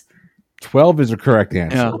bones. 12 is a correct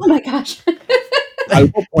answer. Yeah. Oh my gosh. I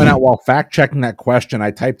will point out while fact checking that question,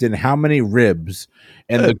 I typed in how many ribs,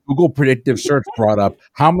 and the Google predictive search brought up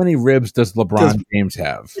how many ribs does LeBron James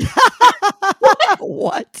have?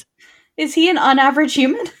 What? Is he an unaverage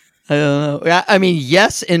human? I don't know. I mean,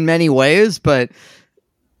 yes, in many ways, but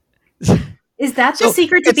is that the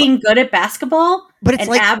secret to being good at basketball? But it's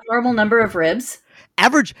an abnormal number of ribs.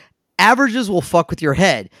 Averages will fuck with your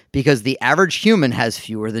head because the average human has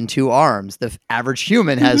fewer than 2 arms. The average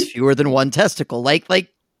human has fewer than 1 testicle. Like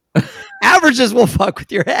averages will fuck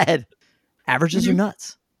with your head. Averages are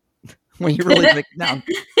nuts when you really break it down.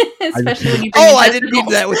 Especially when you. I didn't mean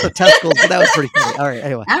that with the testicles, but that was pretty funny. All right,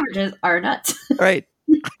 anyway. Averages are nuts. All right.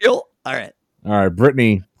 All right. All right,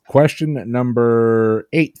 Brittany. Question number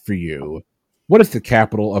 8 for you. What is the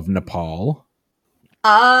capital of Nepal?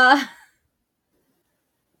 Kathmandu?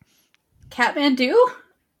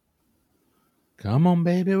 Come on,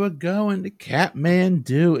 baby, we're going to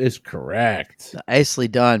Kathmandu is correct. Nicely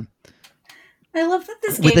done. I love that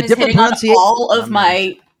this With game a is different hitting on pronunciation. all of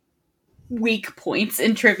my weak points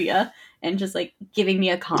in trivia and just like giving me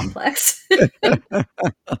a complex. All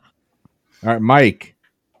right, Mike.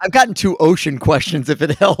 I've gotten 2 ocean questions if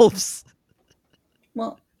it helps.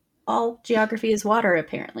 Well, all geography is water,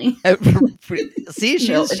 apparently. See,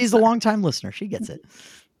 No, she's a long-time listener. She gets it.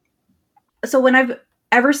 So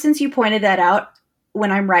ever since you pointed that out,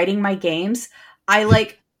 when I'm writing my games, I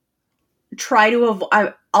like try to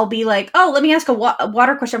I'll be like, oh, let me ask a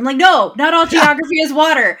water question. I'm like, no, not all geography is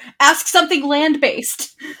water. Ask something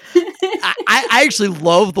land-based. I actually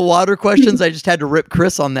love the water questions. I just had to rip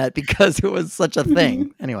Chris on that because it was such a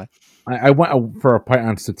thing. Anyway. I went for a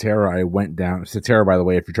Python Cetera. I went down Cetera, by the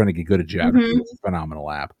way, if you're trying to get good at geography, it's a phenomenal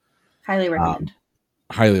app. Highly recommend.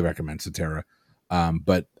 Highly recommend Cetera.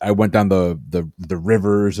 But I went down the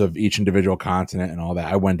rivers of each individual continent and all that.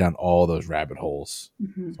 I went down all those rabbit holes.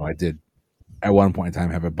 So I did, at one point in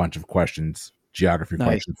time, have a bunch of questions, geography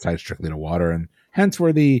questions tied strictly to water, and hence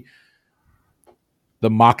where the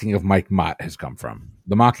mocking of Mike Mott has come from.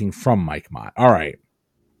 The mocking from Mike Mott. All right.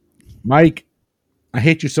 Mike, I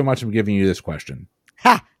hate you so much I'm giving you this question.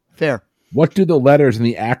 Ha! Fair. What do the letters in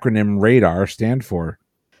the acronym RADAR stand for?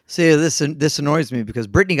 See, this annoys me because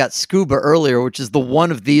Brittany got scuba earlier, which is the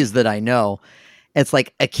one of these that I know. It's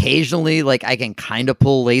like occasionally, like I can kind of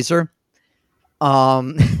pull laser.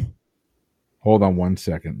 Hold on one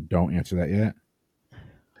second. Don't answer that yet.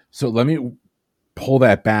 So let me pull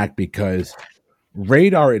that back because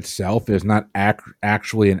radar itself is not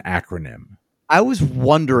actually an acronym. I was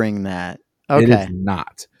wondering that. Okay. It is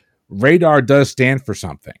not. Radar does stand for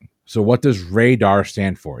something. So what does radar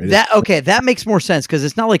stand for? That makes more sense because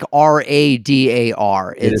it's not like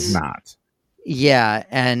RADAR. It is not. Yeah,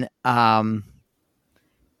 and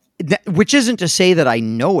which isn't to say that I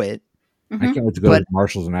know it. I can't wait to go to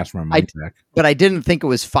Marshall's and ask for my mic back. But I didn't think it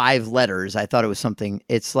was 5 letters. I thought it was something.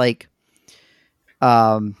 It's like,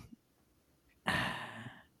 I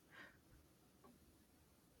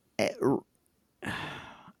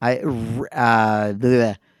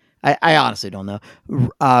honestly don't know.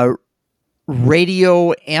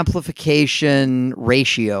 Radio amplification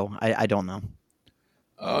ratio. I don't know.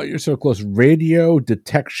 Oh, you're so close. Radio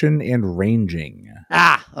detection and ranging.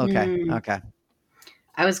 Okay. Okay.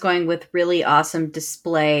 I was going with really awesome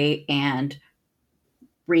display and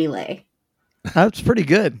relay. That's pretty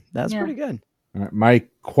good. Pretty good. All right, my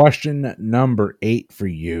question number 8 for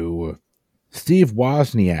you. Steve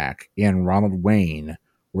Wozniak and Ronald Wayne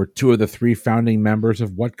were 2 of the 3 founding members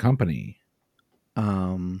of what company?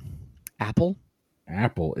 Apple?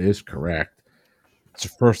 Apple is correct. It's the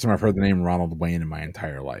first time I've heard the name Ronald Wayne in my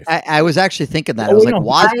entire life. I was actually thinking that. I was like,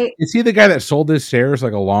 Wozniak? Is he the guy that sold his shares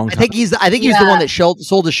like a long time? I think he's the one that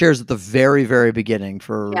sold his shares at the very, very beginning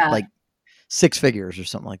for like 6 figures or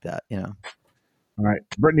something like that, you know. All right,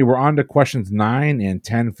 Brittany, we're on to questions 9 and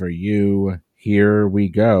 10 for you. Here we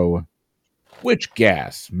go. Which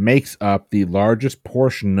gas makes up the largest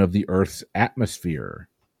portion of the Earth's atmosphere?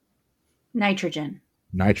 Nitrogen.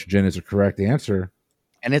 Nitrogen is a correct answer.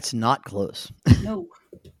 And it's not close. No.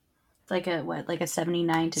 It's like a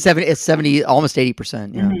 79 to 70. It's 70, almost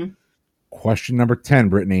 80%. Yeah. Mm-hmm. Question number 10,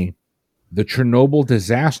 Brittany. The Chernobyl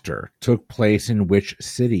disaster took place in which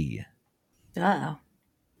city? I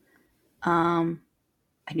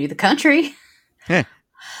knew the country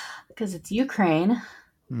because it's Ukraine.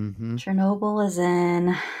 Mm-hmm. Chernobyl is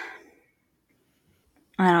in.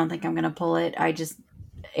 I don't think I'm gonna pull it. I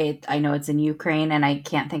know it's in Ukraine, and I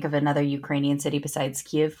can't think of another Ukrainian city besides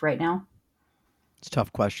Kiev right now. It's a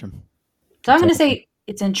tough question. So I'm going to say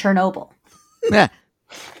it's in Chernobyl. Yeah.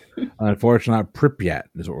 Unfortunately, not Pripyat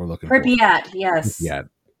is what we're looking for. Pripyat, yes. Pripyat.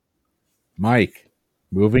 Mike,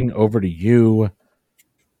 moving over to you.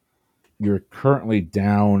 You're currently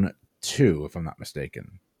down 2, if I'm not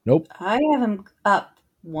mistaken. Nope. I have him up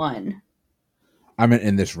 1. I'm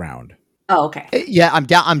in this round. Oh, okay. Yeah, I'm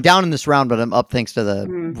down in this round, but I'm up thanks to the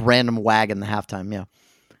random wag in the halftime. Yeah.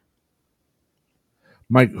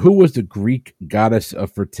 Mike, who was the Greek goddess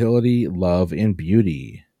of fertility, love, and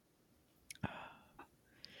beauty?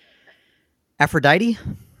 Aphrodite?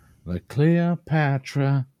 Like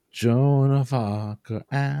Cleopatra, Joan of Arc, or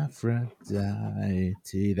Aphrodite.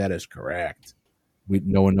 That is correct.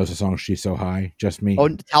 No one knows the song "She's So High." Just me. Oh,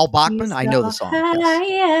 Tal Bachman. I know the song.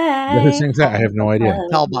 Yes. Who sings that? I have no idea.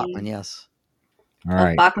 Tal Bachman. Yes. All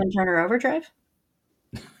right. Bachman Turner Overdrive.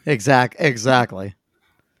 Exactly.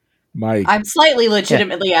 Mike. I'm slightly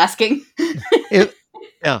legitimately asking.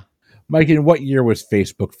 Yeah. Mike, in what year was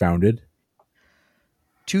Facebook founded?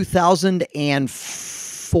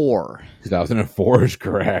 2004. 2004. 2004 is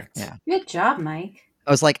correct. Yeah. Good job, Mike.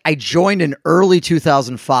 I was like, I joined in early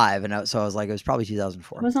 2005, and so I was like, it was probably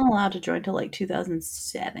 2004. I wasn't allowed to join till like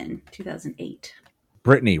 2007, 2008.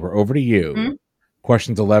 Brittany, we're over to you. Hmm?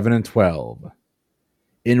 Questions 11 and 12.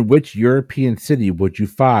 In which European city would you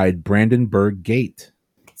find Brandenburg Gate?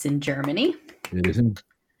 It's in Germany. It is in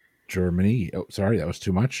Germany. Oh, sorry, that was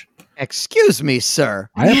too much. Excuse me, sir.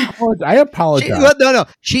 I apologize. No.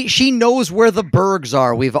 She knows where the Bergs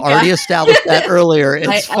are. We've already established that earlier.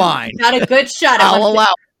 It's fine. I got a good shot. I'll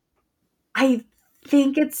allow. I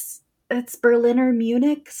think it's Berlin or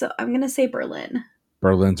Munich, so I'm gonna say Berlin.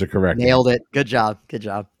 Berlin's are correct. Nailed it. Good job.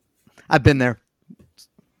 I've been there. It's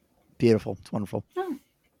beautiful. It's wonderful. Oh.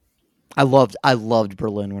 I loved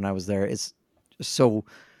Berlin when I was there. It's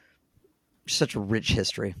such a rich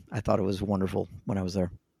history. I thought it was wonderful when I was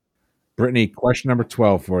there. Brittany, question number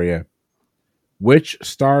 12 for you. Which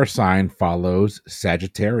star sign follows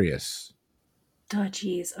Sagittarius? Oh,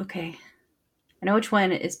 geez. Okay. I know which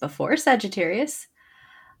one is before Sagittarius.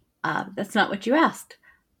 That's not what you asked.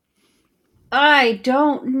 I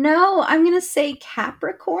don't know. I'm going to say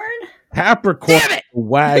Capricorn. Capricorn. Damn it!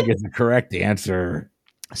 WAG is the correct answer.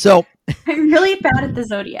 So I'm really bad at the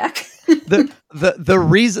zodiac. the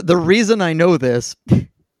reason I know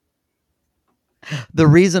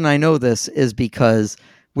this, is because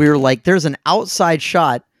we were like, there's an outside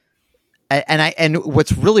shot, and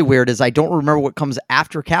what's really weird is I don't remember what comes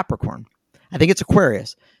after Capricorn. I think it's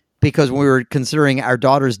Aquarius, because when we were considering our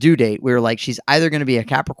daughter's due date, we were like, she's either going to be a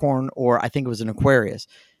Capricorn or I think it was an Aquarius.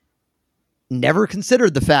 Never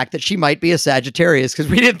considered the fact that she might be a Sagittarius because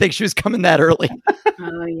we didn't think she was coming that early.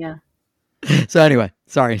 Oh, yeah. So anyway,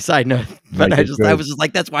 sorry, side note. But I was just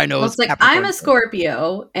like, that's why I know. Well, it's like Capricorn. I'm a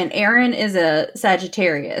Scorpio and Aaron is a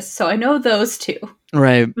Sagittarius, so I know those two.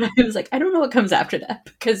 Right. But I was like, I don't know what comes after that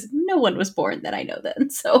because no one was born that I know then.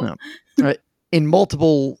 So no. Right. In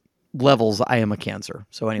multiple levels, I am a Cancer.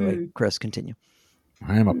 So anyway, Chris, continue.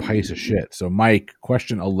 I am a piece of shit. So Mike,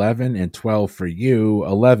 question 11 and 12 for you.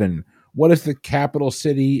 11. What is the capital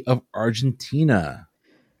city of Argentina?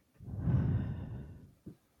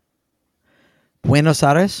 Buenos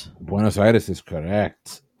Aires? Buenos Aires is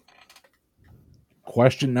correct.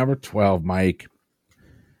 Question number 12, Mike.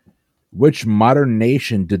 Which modern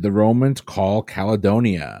nation did the Romans call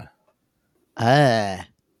Caledonia? I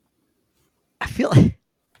feel like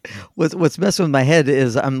what's messing with my head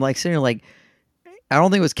is I'm like sitting here like, I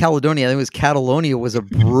don't think it was Caledonia. I think it was Catalonia was a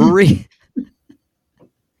brewery.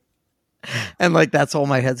 And like, that's all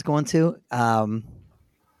my head's going to.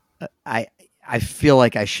 I feel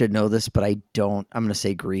like I should know this, but I don't. I'm going to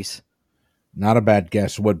say Greece. Not a bad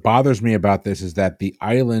guess. What bothers me about this is that the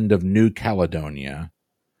island of New Caledonia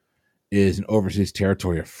is an overseas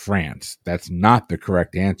territory of France. That's not the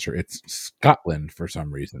correct answer. It's Scotland for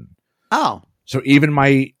some reason. Oh. So even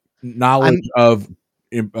my knowledge of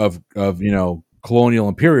colonial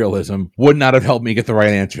imperialism would not have helped me get the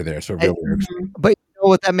right answer there. So it really works. But you know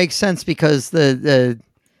what? That makes sense because the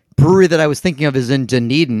brewery that I was thinking of is in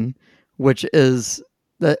Dunedin, which is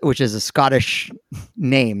a Scottish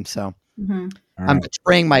name. So I'm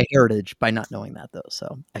betraying my heritage by not knowing that, though.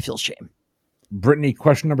 So I feel shame. Brittany,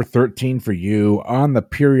 question number 13 for you. On the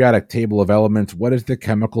periodic table of elements, what is the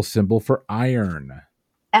chemical symbol for iron?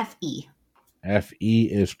 Fe. Fe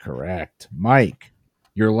is correct. Mike,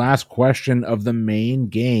 your last question of the main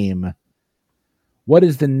game. What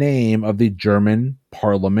is the name of the German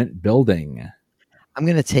Parliament building? I'm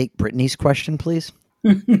going to take Brittany's question, please.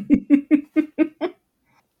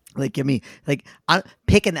 Like, give me, like,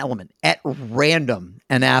 pick an element at random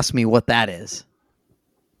and ask me what that is.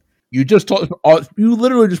 You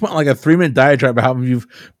literally just went like a 3-minute diatribe about how you've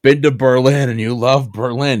been to Berlin and you love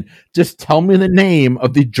Berlin. Just tell me the name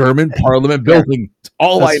of the German Parliament building. It's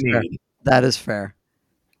all That's I fair. need. That is fair.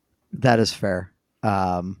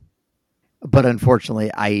 But unfortunately,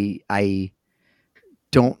 I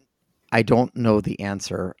don't know the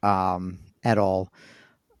answer at all.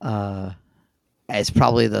 It's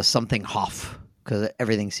probably the something Hof, because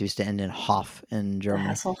everything seems to end in Hof in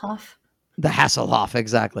Germany. The Hasselhoff,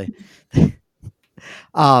 exactly.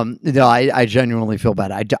 No, I genuinely feel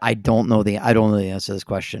bad. I don't know the answer to this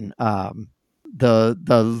question. The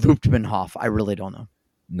Luftbahnhof, I really don't know.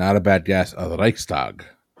 Not a bad guess. The Reichstag.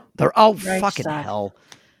 Reichstag. Fucking hell.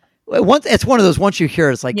 It's one of those. Once you hear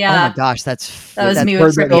it, it's like, oh my gosh, that was me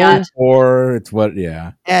with trivia. Or it's what?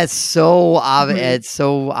 Yeah, it's so obvious. It's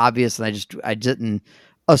so obvious, and I didn't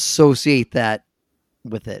associate that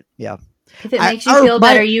with it. Yeah. If it makes you feel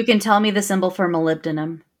better, you can tell me the symbol for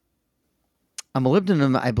molybdenum. A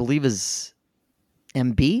molybdenum, I believe, is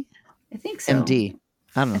MB. I think so. MD.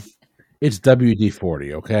 I don't know. It's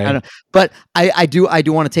WD-40, okay? I don't, but I do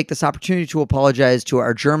want to take this opportunity to apologize to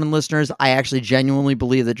our German listeners. I actually genuinely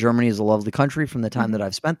believe that Germany is a lovely country from the time that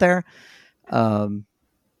I've spent there. So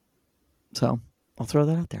I'll throw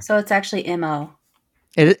that out there. So it's actually MO.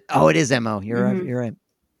 It is MO. You're right.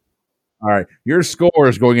 All right. Your score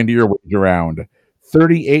is going into your wager round.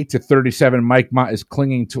 38-37. Mike Mott is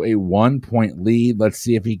clinging to a 1-point lead. Let's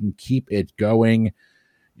see if he can keep it going.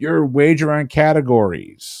 Your wager round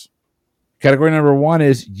categories. Category number 1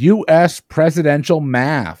 is U.S. presidential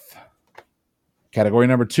math. Category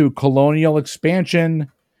number 2, colonial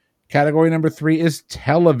expansion. Category number 3 is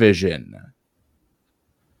television.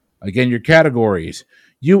 Again, your categories: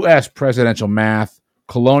 U.S. presidential math,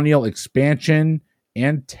 colonial expansion,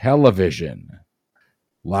 and television.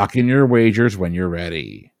 Lock in your wagers when you're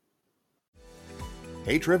ready.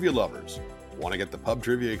 Hey, trivia lovers. Want to get the pub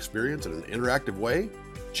trivia experience in an interactive way?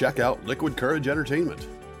 Check out Liquid Courage Entertainment.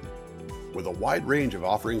 With a wide range of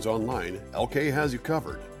offerings online, LK has you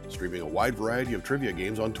covered, streaming a wide variety of trivia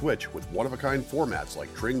games on Twitch with one-of-a-kind formats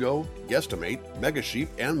like Tringo, Guesstimate, Mega Sheep,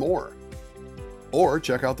 and more. Or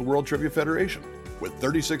check out the World Trivia Federation. With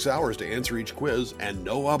 36 hours to answer each quiz and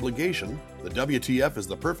no obligation, the WTF is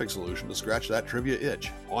the perfect solution to scratch that trivia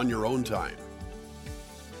itch on your own time.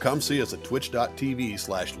 Come see us at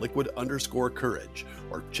twitch.tv/liquid_courage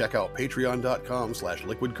or check out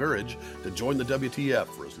patreon.com/liquidcourage to join the WTF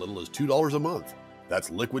for as little as $2 a month. That's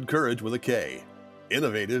Liquid Courage with a K.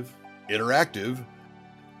 Innovative, interactive,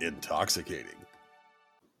 intoxicating.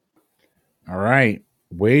 All right.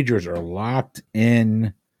 Wagers are locked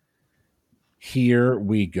in. Here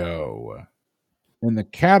we go. In the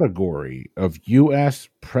category of U.S.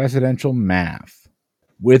 presidential math,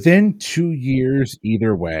 within 2 years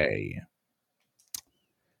either way,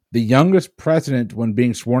 the youngest president when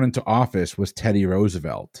being sworn into office was Teddy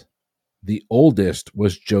Roosevelt. The oldest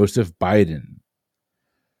was Joseph Biden.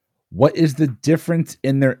 What is the difference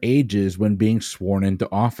in their ages when being sworn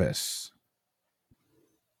into office?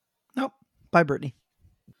 Nope. Bye, Brittany.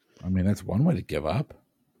 I mean, that's one way to give up.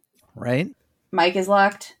 Right? Mike is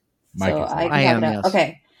locked. Mike so is locked. I can I have am, it up. yes.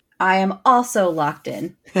 Okay. I am also locked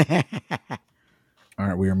in. All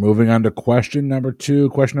right, we are moving on to question number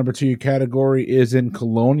 2. Question number 2 category is in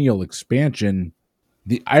colonial expansion.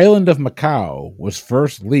 The island of Macau was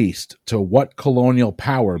first leased to what colonial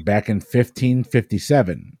power back in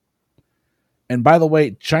 1557? And by the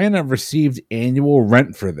way, China received annual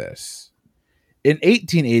rent for this. In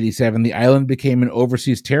 1887, the island became an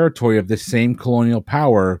overseas territory of this same colonial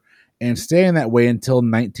power and staying that way until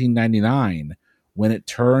 1999, when it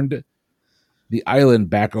turned the island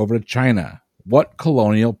back over to China. What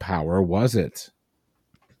colonial power was it?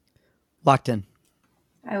 Locked in.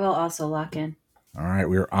 I will also lock in. All right,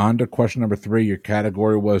 we're on to question number 3. Your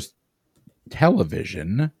category was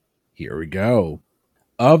television. Here we go.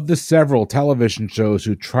 Of the several television shows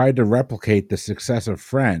who tried to replicate the success of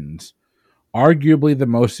Friends, arguably the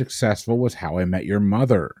most successful was How I Met Your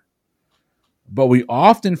Mother. But we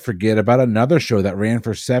often forget about another show that ran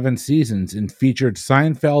for 7 seasons and featured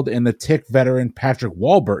Seinfeld and the Tick veteran Patrick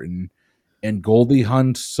Warburton and Goldie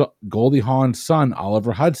Hawn's son,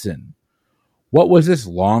 Oliver Hudson. What was this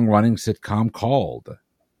long-running sitcom called?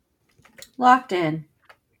 Locked in.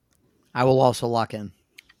 I will also lock in.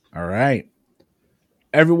 All right.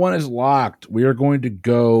 Everyone is locked. We are going to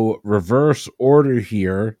go reverse order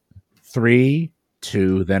here. 3,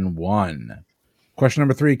 2, then 1. Question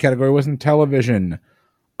number 3, category was in television.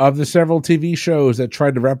 Of the several TV shows that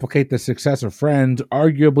tried to replicate the success of Friends,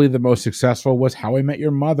 arguably the most successful was How I Met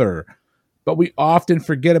Your Mother. But we often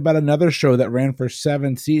forget about another show that ran for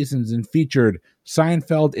 7 seasons and featured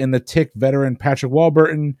Seinfeld and the Tick veteran Patrick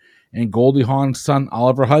Warburton and Goldie Hawn's son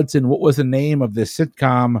Oliver Hudson. What was the name of this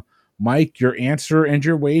sitcom? Mike, your answer and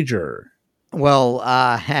your wager. Well,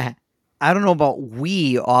 I don't know about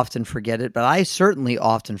we often forget it, but I certainly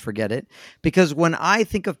often forget it because when I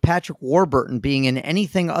think of Patrick Warburton being in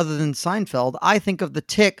anything other than Seinfeld, I think of The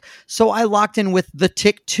Tick. So I locked in with The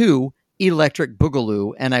Tick 2, Electric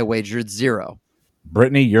Boogaloo, and I wagered 0.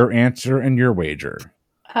 Brittany, your answer and your wager.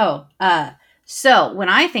 So when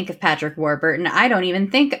I think of Patrick Warburton, I don't even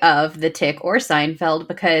think of The Tick or Seinfeld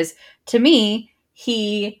because to me,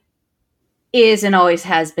 he is and always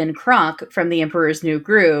has been Kronk from The Emperor's New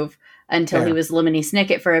Groove until he was Lemony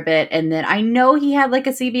Snicket for a bit. And then I know he had like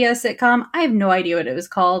a CBS sitcom. I have no idea what it was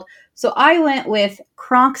called. So I went with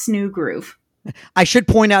Kronk's New Groove. I should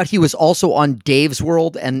point out he was also on Dave's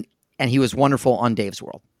World and he was wonderful on Dave's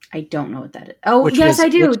World. I don't know what that is. Oh, yes, I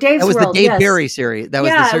do. Dave's World. That was the Dave yes. Barry series. That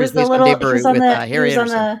was the series based on Dave Barry with Harry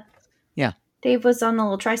Anderson. Dave was on the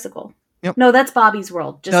little tricycle. No, that's Bobby's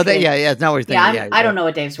World. Just No, kidding. it's not what you're thinking. I don't know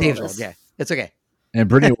what Dave's World is. Yeah, it's okay. And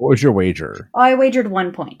Brittany, what was your wager? Oh, I wagered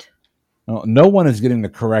 1 point. Well, no one is getting the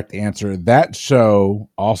correct answer. That show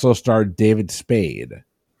also starred David Spade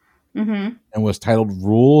and was titled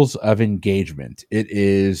Rules of Engagement. It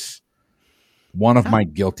is one of my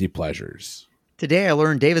guilty pleasures. Today I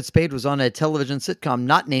learned David Spade was on a television sitcom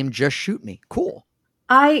not named Just Shoot Me. Cool.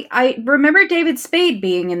 I remember David Spade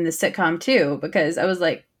being in the sitcom too, because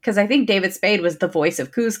I think David Spade was the voice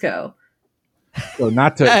of Cusco. So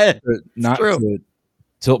not to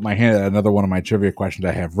tilt my hand at another one of my trivia questions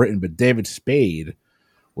I have written, but David Spade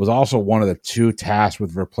was also one of the 2 tasked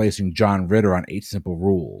with replacing John Ritter on 8 Simple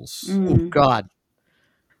Rules. Oh God.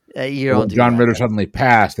 When John Ritter suddenly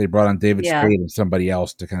passed, they brought on David Spade and somebody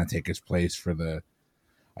else to kind of take his place for the,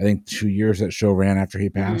 I think, 2 years that show ran after he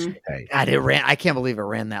passed. Hey. God, I can't believe it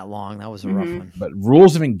ran that long. That was a rough one. But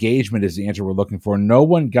Rules of Engagement is the answer we're looking for. No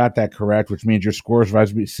one got that correct, which means your scores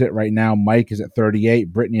as we sit right now. Mike is at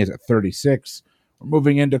 38. Brittany is at 36. We're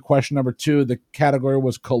moving into question number 2. The category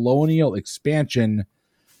was colonial expansion.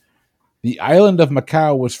 The island of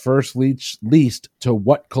Macau was first leased to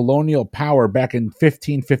what colonial power back in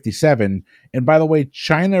 1557? And by the way,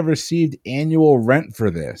 China received annual rent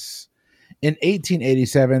for this. In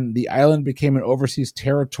 1887, the island became an overseas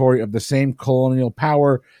territory of the same colonial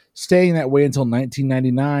power, staying that way until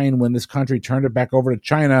 1999 when this country turned it back over to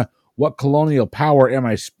China. What colonial power am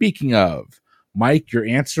I speaking of? Mike, your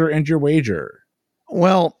answer and your wager.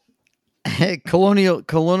 Well,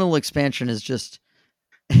 colonial expansion is just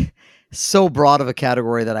so broad of a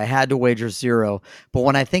category that I had to wager 0. But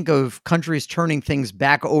when I think of countries turning things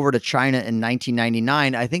back over to China in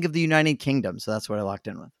 1999, I think of the United Kingdom. So that's what I locked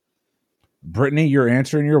in with. Brittany, your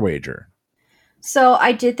answer and your wager. So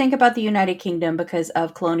I did think about the United Kingdom because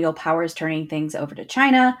of colonial powers turning things over to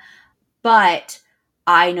China. But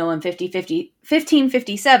I know in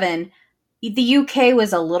 1557, the UK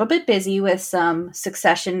was a little bit busy with some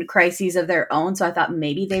succession crises of their own. So I thought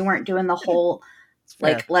maybe they weren't doing the whole,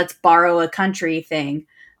 let's borrow a country thing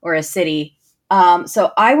or a city.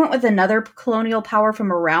 So I went with another colonial power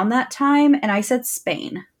from around that time. And I said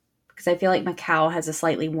Spain, because I feel like Macau has a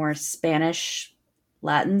slightly more Spanish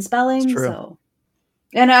Latin spelling. It's true. So,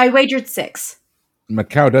 and I wagered 6.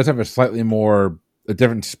 Macau does have a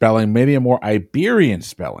different spelling, maybe a more Iberian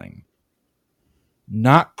spelling.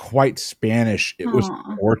 Not quite Spanish. It was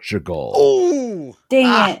Portugal. Oh,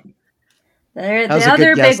 dang it. The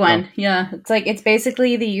other big one. Yeah. It's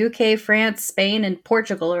basically the UK, France, Spain, and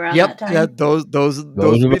Portugal around that time. Yeah, those are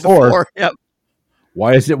the 4. Yep.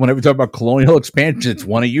 Why is it whenever we talk about colonial expansion, it's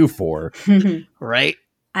one of you 4? Right.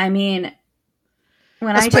 I mean,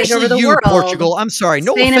 when especially I take over the world, Portugal, I'm sorry,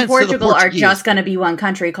 no Spain offense and Portugal to the are just going to be one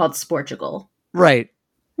country called Sportugal. Right.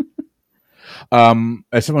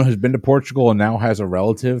 As someone who's been to Portugal and now has a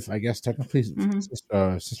relative, I guess technically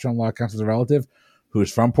sister-in-law counts as a relative who's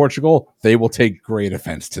from Portugal, they will take great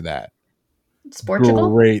offense to that. It's Portugal?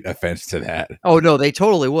 Great offense to that. Oh no, they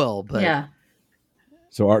totally will. But yeah.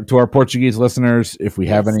 So to our Portuguese listeners, if we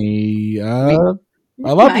have any, I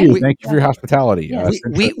love you. Thank you for your hospitality. Yes.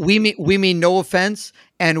 We mean no offense,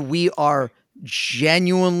 and we are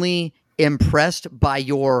genuinely impressed by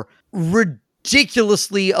your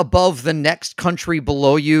ridiculously above the next country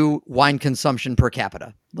below you wine consumption per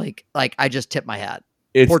capita. Like I just tip my hat.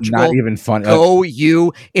 It's Portugal, not even fun. Go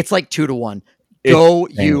you. It's like 2-1. Go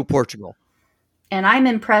you, Portugal. And I'm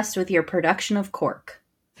impressed with your production of cork.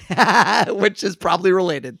 Which is probably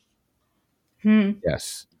related.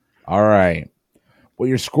 Yes. All right. Well,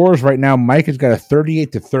 your scores right now, Mike has got a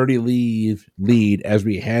 38-30 lead as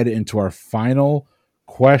we head into our final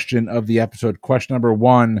question of the episode. Question number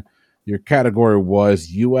 1, your category was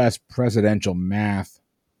U.S. presidential math.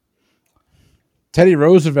 Teddy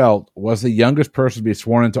Roosevelt was the youngest person to be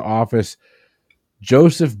sworn into office.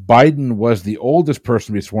 Joseph Biden was the oldest person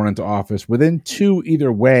to be sworn into office. Within 2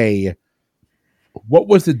 either way, what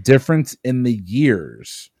was the difference in the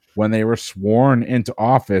years when they were sworn into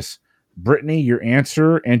office? Brittany, your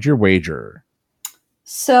answer and your wager.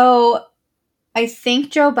 So I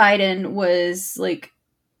think Joe Biden was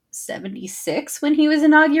 76 when he was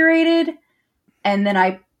inaugurated. And then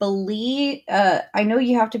I believe, I know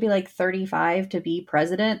you have to be 35 to be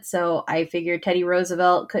president. So I figured Teddy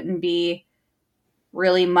Roosevelt couldn't be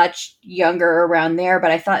really much younger around there.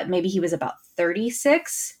 But I thought maybe he was about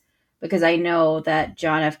 36 because I know that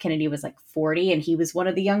John F. Kennedy was 40 and he was one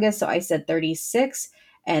of the youngest. So I said 36.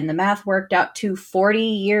 And the math worked out to 40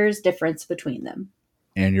 years difference between them.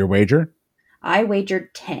 And your wager? I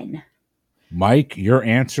wagered 10. Mike, your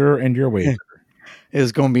answer and your wager. It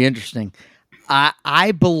was going to be interesting.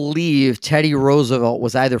 I believe Teddy Roosevelt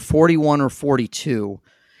was either 41 or 42.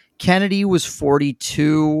 Kennedy was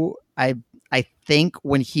 42. I think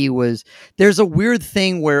when he was, there's a weird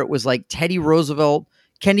thing where it was like Kennedy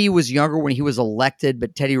was younger when he was elected,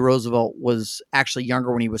 but Teddy Roosevelt was actually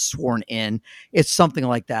younger when he was sworn in. It's something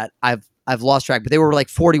like that. I've lost track, but they were like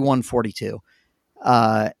 41, 42.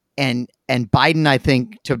 And Biden, I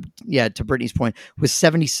think, to Brittany's point, was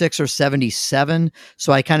 76 or 77.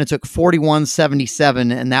 So I kind of took 41,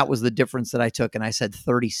 77, and that was the difference that I took. And I said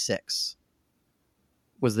 36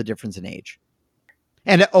 was the difference in age.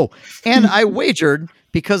 And I wagered,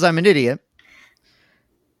 because I'm an idiot,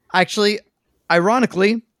 actually,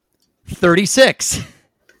 ironically, 36. I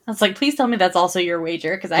was like, please tell me that's also your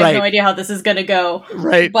wager, because I have no idea how this is going to go.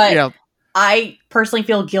 Right. But yeah. I personally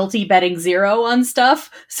feel guilty betting 0 on stuff.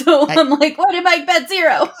 So I'm like, why did Mike bet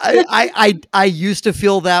 0? I used to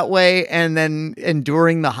feel that way. And then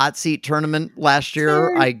during the hot seat tournament last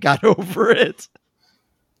year, I got over it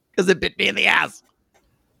because it bit me in the ass.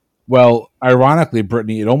 Well, ironically,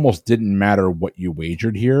 Brittany, it almost didn't matter what you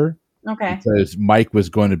wagered here. Okay. Because Mike was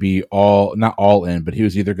going to be not all in, but he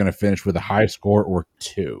was either going to finish with a high score or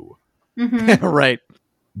 2. Mm-hmm. Right.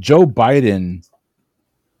 Joe Biden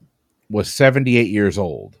was 78 years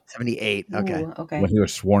old. 78. Okay. Ooh, okay. When he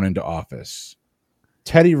was sworn into office.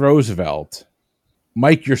 Teddy Roosevelt,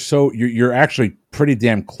 Mike, you're actually pretty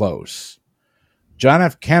damn close. John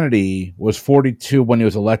F. Kennedy was 42 when he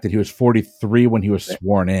was elected. He was 43 when he was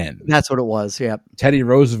sworn in. That's what it was. Yeah. Teddy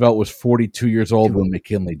Roosevelt was 42 years old when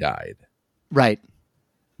McKinley died. Right.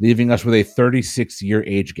 Leaving us with a 36-year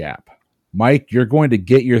age gap. Mike, you're going to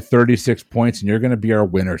get your 36 points, and you're going to be our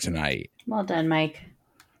winner tonight. Well done, Mike.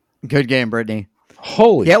 Good game, Brittany.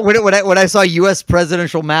 Holy. Yeah, when I saw U.S.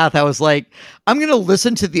 presidential math, I was like, I'm going to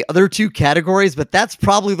listen to the other 2 categories, but that's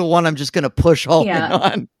probably the one I'm just going to push all in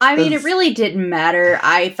on. I mean, it really didn't matter.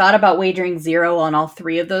 I thought about wagering 0 on all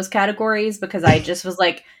 3 of those categories because I just was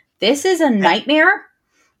like, this is a nightmare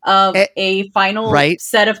of a final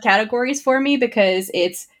set of categories for me because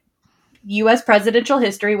it's U.S. presidential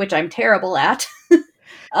history, which I'm terrible at.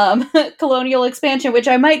 Colonial expansion, which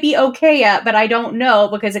I might be okay at, but I don't know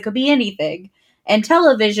because it could be anything. And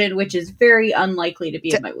television, which is very unlikely to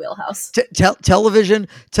be in my wheelhouse.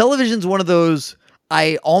 Television's one of those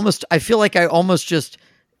I feel like I almost just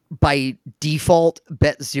by default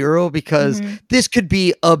bet 0 because this could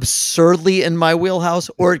be absurdly in my wheelhouse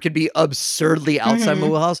or it could be absurdly outside my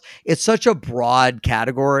wheelhouse. It's such a broad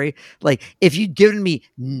category. Like if you'd given me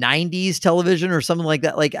 90s television or something like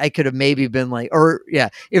that, like I could have maybe been like,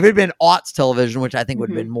 if it had been aughts television, which I think would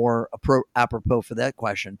have been more apropos for that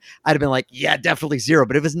question, I'd have been like, yeah, definitely 0.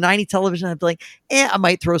 But if it's 90 television, I'd be like, I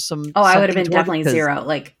might throw some. Oh, I would have been definitely 0.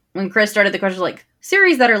 Like when Chris started the question, like,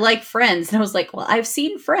 series that are like Friends, and I was like, well, I've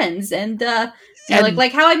seen Friends, and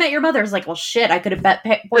like How I Met Your Mother. I was like, well, shit, I could have bet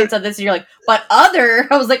points on this, and you're like, but other.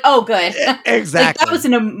 I was like, oh, good, exactly. Like, that was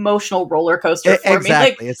an emotional roller coaster for me.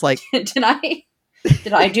 Like, it's like,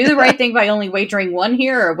 did I do the right thing by only wagering 1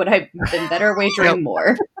 here, or would I have been better wagering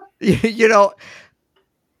more?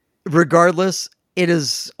 Regardless, it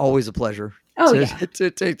is always a pleasure.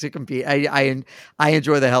 To compete. I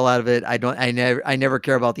enjoy the hell out of it. I never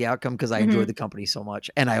care about the outcome because I enjoy the company so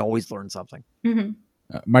much, and I always learn something.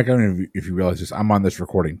 Mike, I don't know if you realize this. I'm on this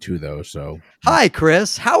recording too, though. So, hi,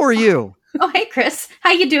 Chris. How are you? Oh, hey, Chris.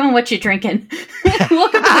 How you doing? What you drinking?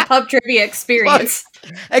 Welcome to the pub trivia experience.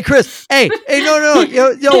 Hey, Chris. Hey, no,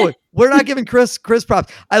 yo. We're not giving Chris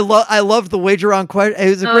props. I love the wager on question. It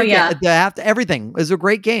was a great game. Everything. It was a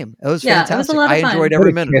great game. It was fantastic. It was a lot of fun. I enjoyed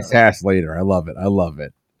every minute. Kiss ass later. I love it.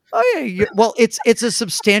 Oh yeah. Well, it's a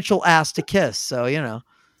substantial ass to kiss. So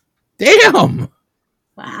Damn.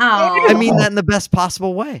 Wow. I mean that in the best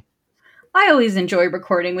possible way. I always enjoy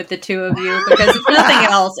recording with the 2 of you because if nothing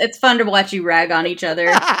else, it's fun to watch you rag on each other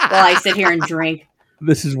while I sit here and drink.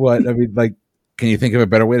 This is what I mean. Like, can you think of a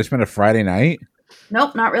better way to spend a Friday night?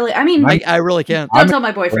 Nope, not really. I mean, I really can't. Don't tell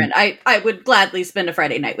my boyfriend. I would gladly spend a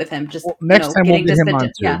Friday night with him. Just next time we'll get him on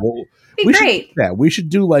too. Yeah. We great. We should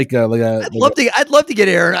do like a. I'd love to get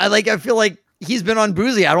Aaron. I feel like he's been on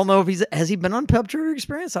Boozy. I don't know if has he been on Pub Trivia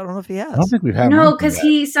Experience? I don't know if he has. I don't think we've had. No, because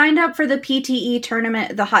he signed up for the PTE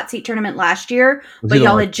tournament, the hot seat tournament last year, but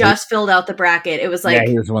y'all had just filled out the bracket. It was like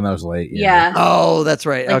he was the one that was late. Yeah. Oh, that's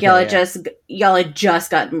right. Like y'all had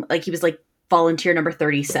just gotten like he was like volunteer number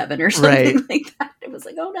 37 or something like that. It was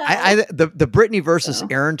like, oh no. The Brittany versus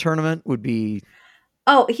Aaron tournament would be.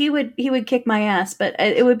 Oh, he would kick my ass, but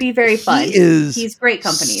it would be very fun. He's great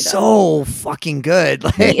company, though. So fucking good.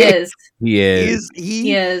 Like, he is.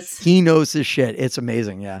 He knows his shit. It's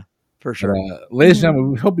amazing. Yeah. For sure. But, ladies and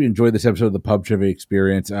gentlemen, we hope you enjoyed this episode of the Pub Trivia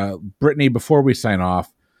Experience. Brittany, before we sign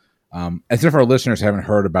off, as if our listeners haven't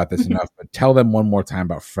heard about this enough, but tell them one more time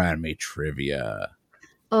about Frenemy Trivia.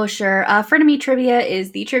 Oh, sure. Frenemy Trivia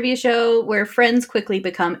is the trivia show where friends quickly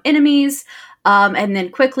become enemies and then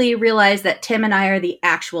quickly realize that Tim and I are the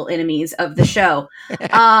actual enemies of the show.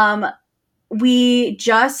 We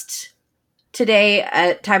just... Today,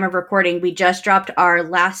 at time of recording, we just dropped our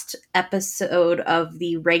last episode of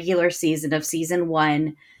the regular season of season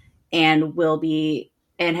 1, and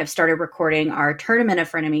have started recording our tournament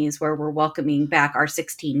of frenemies, where we're welcoming back our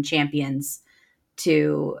 16 champions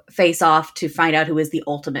to face off to find out who is the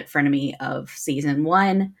ultimate frenemy of season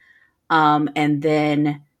 1. And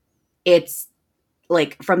then it's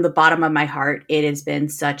like, from the bottom of my heart, it has been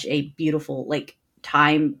such a beautiful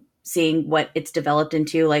time seeing what it's developed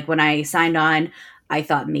into. Like, when I signed on, I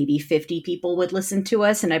thought maybe 50 people would listen to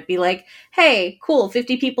us, and I'd be like, hey, cool,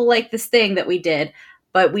 50 people like this thing that we did.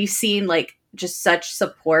 But we've seen just such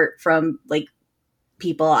support from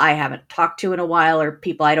people I haven't talked to in a while, or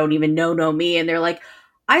people I don't even know me, and they're like,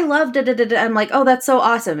 I love da-da-da-da. I'm like, oh, that's so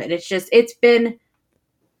awesome. And it's been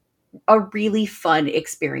a really fun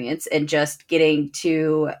experience, and just getting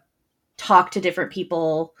to talk to different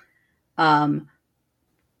people,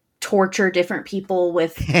 torture different people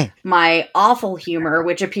with my awful humor,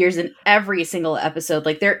 which appears in every single episode.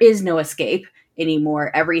 There is no escape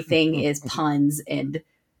anymore. Everything is puns and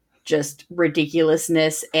just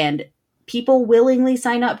ridiculousness, and people willingly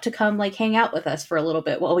sign up to come hang out with us for a little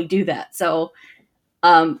bit while we do that. So,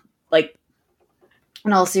 in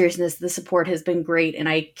all seriousness, the support has been great, and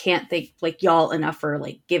I can't thank y'all enough for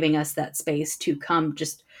giving us that space to come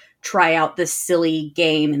just try out this silly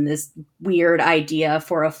game and this weird idea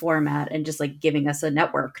for a format, and just giving us a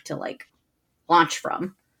network to launch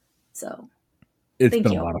from. So it's been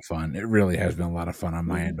a lot of fun. It really has been a lot of fun on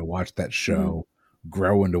my end to watch that show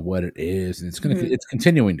grow into what it is, and it's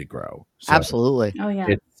continuing to grow. So absolutely. Oh yeah.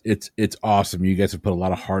 It's awesome. You guys have put a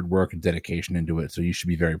lot of hard work and dedication into it, so you should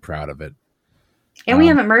be very proud of it. And we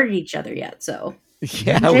haven't murdered each other yet, so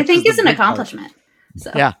yeah, which I think is an accomplishment.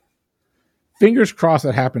 So yeah. Fingers crossed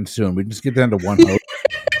that happens soon. We just get down to one host.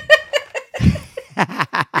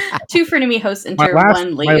 2 frenemy hosts enter,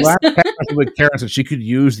 one leaves. My last text with Karen said she could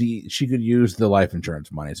use the life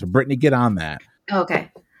insurance money. So Brittany, get on that.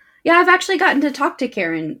 Okay. Yeah, I've actually gotten to talk to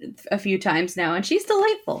Karen a few times now, and she's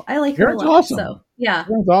delightful. I like Karen's her a lot. awesome. So yeah,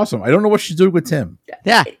 Karen's awesome. I don't know what she's doing with Tim.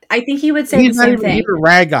 Yeah, I think he would say he's the same thing. He's not even here to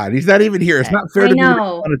rag on. He's not even here. It's not fair to me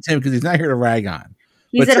know. to Tim because he's not here to rag on.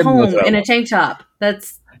 He's at home in a tank top.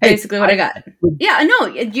 That's basically what I got. Yeah, no,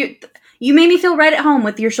 you made me feel right at home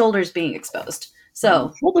with your shoulders being exposed.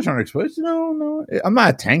 So shoulders aren't exposed. No, I'm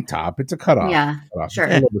not a tank top. It's a cutoff. Yeah, cutoff. sure.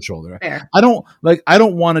 Below the shoulder. Fair. I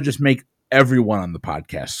don't want to just make everyone on the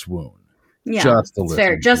podcast swoon. Yeah, just to it's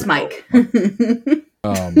fair. Just Mike.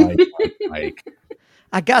 Oh, Mike.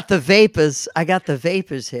 I got the vapors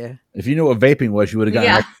here. If you knew what vaping was, you would have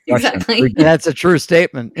gotten. Yeah, exactly. That's a true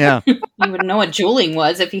statement. Yeah, you would know what juuling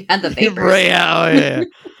was if you had the vapors. Yeah.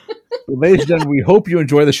 Ladies and gentlemen, we hope you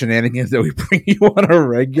enjoy the shenanigans that we bring you on a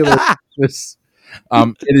regular basis.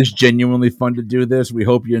 It is genuinely fun to do this. We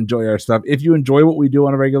hope you enjoy our stuff. If you enjoy what we do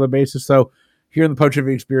on a regular basis, so here in the Pub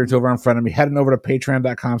Trivia Experience over in front of me, heading over to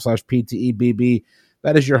patreon.com/PTEBB.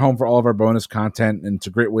 That is your home for all of our bonus content, and it's a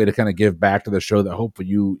great way to kind of give back to the show that hopefully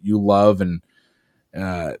you love. And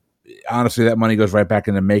honestly, that money goes right back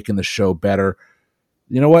into making the show better.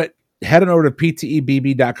 You know what? Heading over to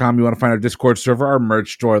PTEBB.com. You want to find our Discord server, our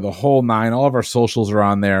merch store, the whole nine. All of our socials are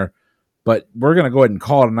on there. But we're going to go ahead and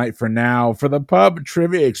call it a night for now. For the Pub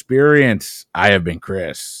Trivia Experience, I have been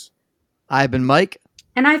Chris. I've been Mike.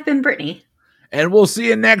 And I've been Brittany. And we'll see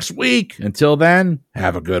you next week. Until then,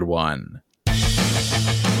 have a good one.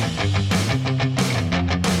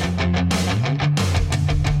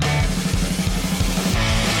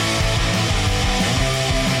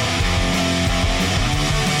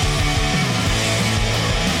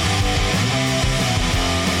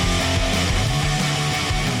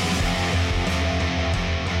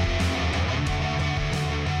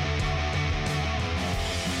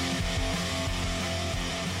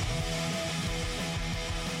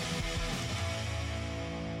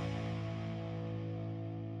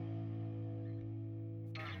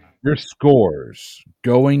 Your scores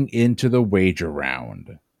going into the wager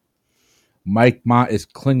round. Mike Mott is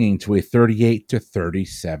clinging to a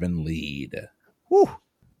 38-37 lead. Woo.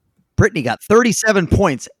 Brittany got 37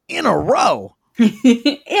 points in a row.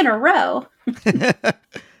 In a row. Just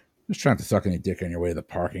trying to suck any dick on your way to the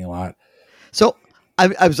parking lot. So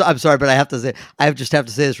I'm sorry, but I just have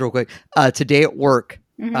to say this real quick. Today at work,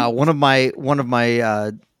 one of my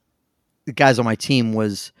the guys on my team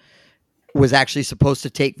was actually supposed to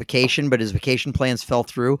take vacation, but his vacation plans fell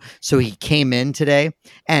through. So he came in today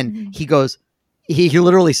and he goes, he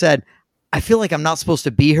literally said, I feel like I'm not supposed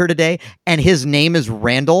to be here today. And his name is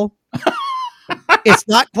Randall. It's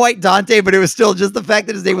not quite Dante, but it was still just the fact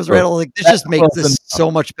that his name was Randall. Like, this just makes this so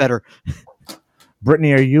much better.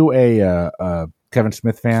 Brittany, are you a Kevin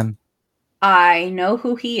Smith fan? I know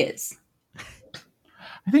who he is.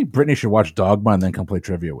 I think Brittany should watch Dogma and then come play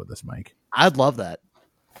trivia with us, Mike. I'd love that.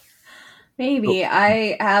 Maybe.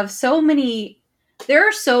 I have so many. There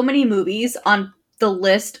are so many movies on the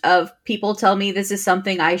list of people tell me this is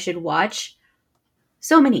something I should watch.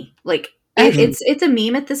 So many. Like, it's a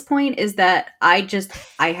meme at this point, is that I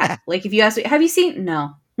have, like, if you ask me, have you seen?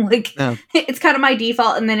 No. Like, no. It's kind of my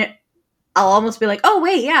default, and then I'll almost be like, oh,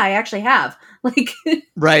 wait, yeah, I actually have. Like,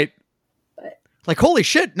 right. Like, holy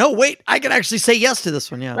shit, no, wait, I can actually say yes to this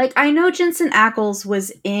one, yeah. Like, I know Jensen Ackles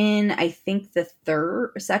was in, I think,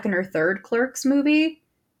 the second or third Clerks movie.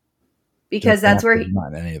 Because that's where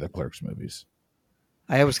not in any of the Clerks movies.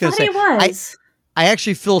 I was going to say, he was. I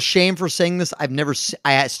actually feel shame for saying this.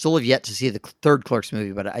 I still have yet to see the third Clerks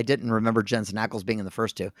movie, but I didn't remember Jensen Ackles being in the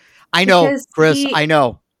first two. I know, because Chris, I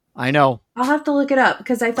know. I'll have to look it up,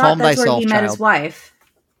 because I thought that's where he met his wife.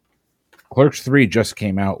 Clerks 3 just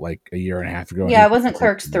came out like a year and a half ago. Yeah, it wasn't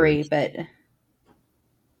Clerks 3, but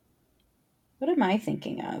what am I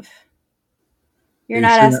thinking of? You're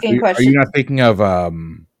not asking questions. Are you not thinking of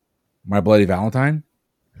My Bloody Valentine?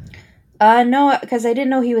 No, because I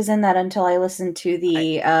didn't know he was in that until I listened to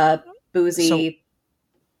the boozy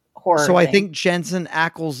horror. So I think Jensen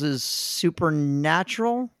Ackles is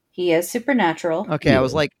Supernatural. He is Supernatural. Okay, yeah. I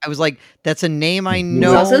was like, that's a name I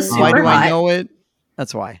know. Why do I know it?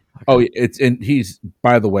 That's why. Okay. Oh, he's,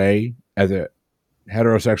 by the way, as a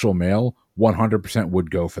heterosexual male, 100%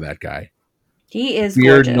 would go for that guy. He is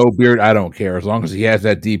beard, gorgeous. no beard, I don't care. As long as he has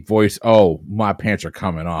that deep voice, oh, my pants are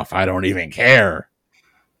coming off. I don't even care.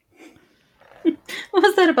 What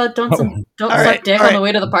was that about? Don't suck dick on the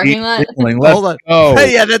way to the parking lot. Hold on. Oh,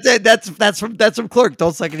 hey, yeah, that's it. That's from Clerk.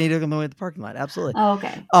 Don't suck any dick on the way to the parking lot. Absolutely. Oh,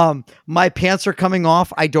 okay. My pants are coming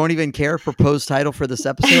off. I don't even care. Proposed title for this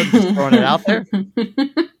episode. Just throwing it out there.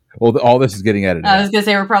 Well, all this is getting edited. I was gonna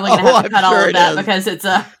say we're probably gonna have to cut all of that because it's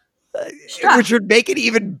which would make it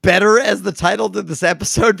even better as the title to this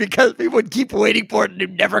episode, because people would keep waiting for it and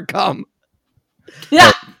it'd never come.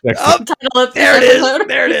 Yeah. There it is.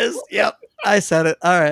 There it is. Yep. I said it. All right.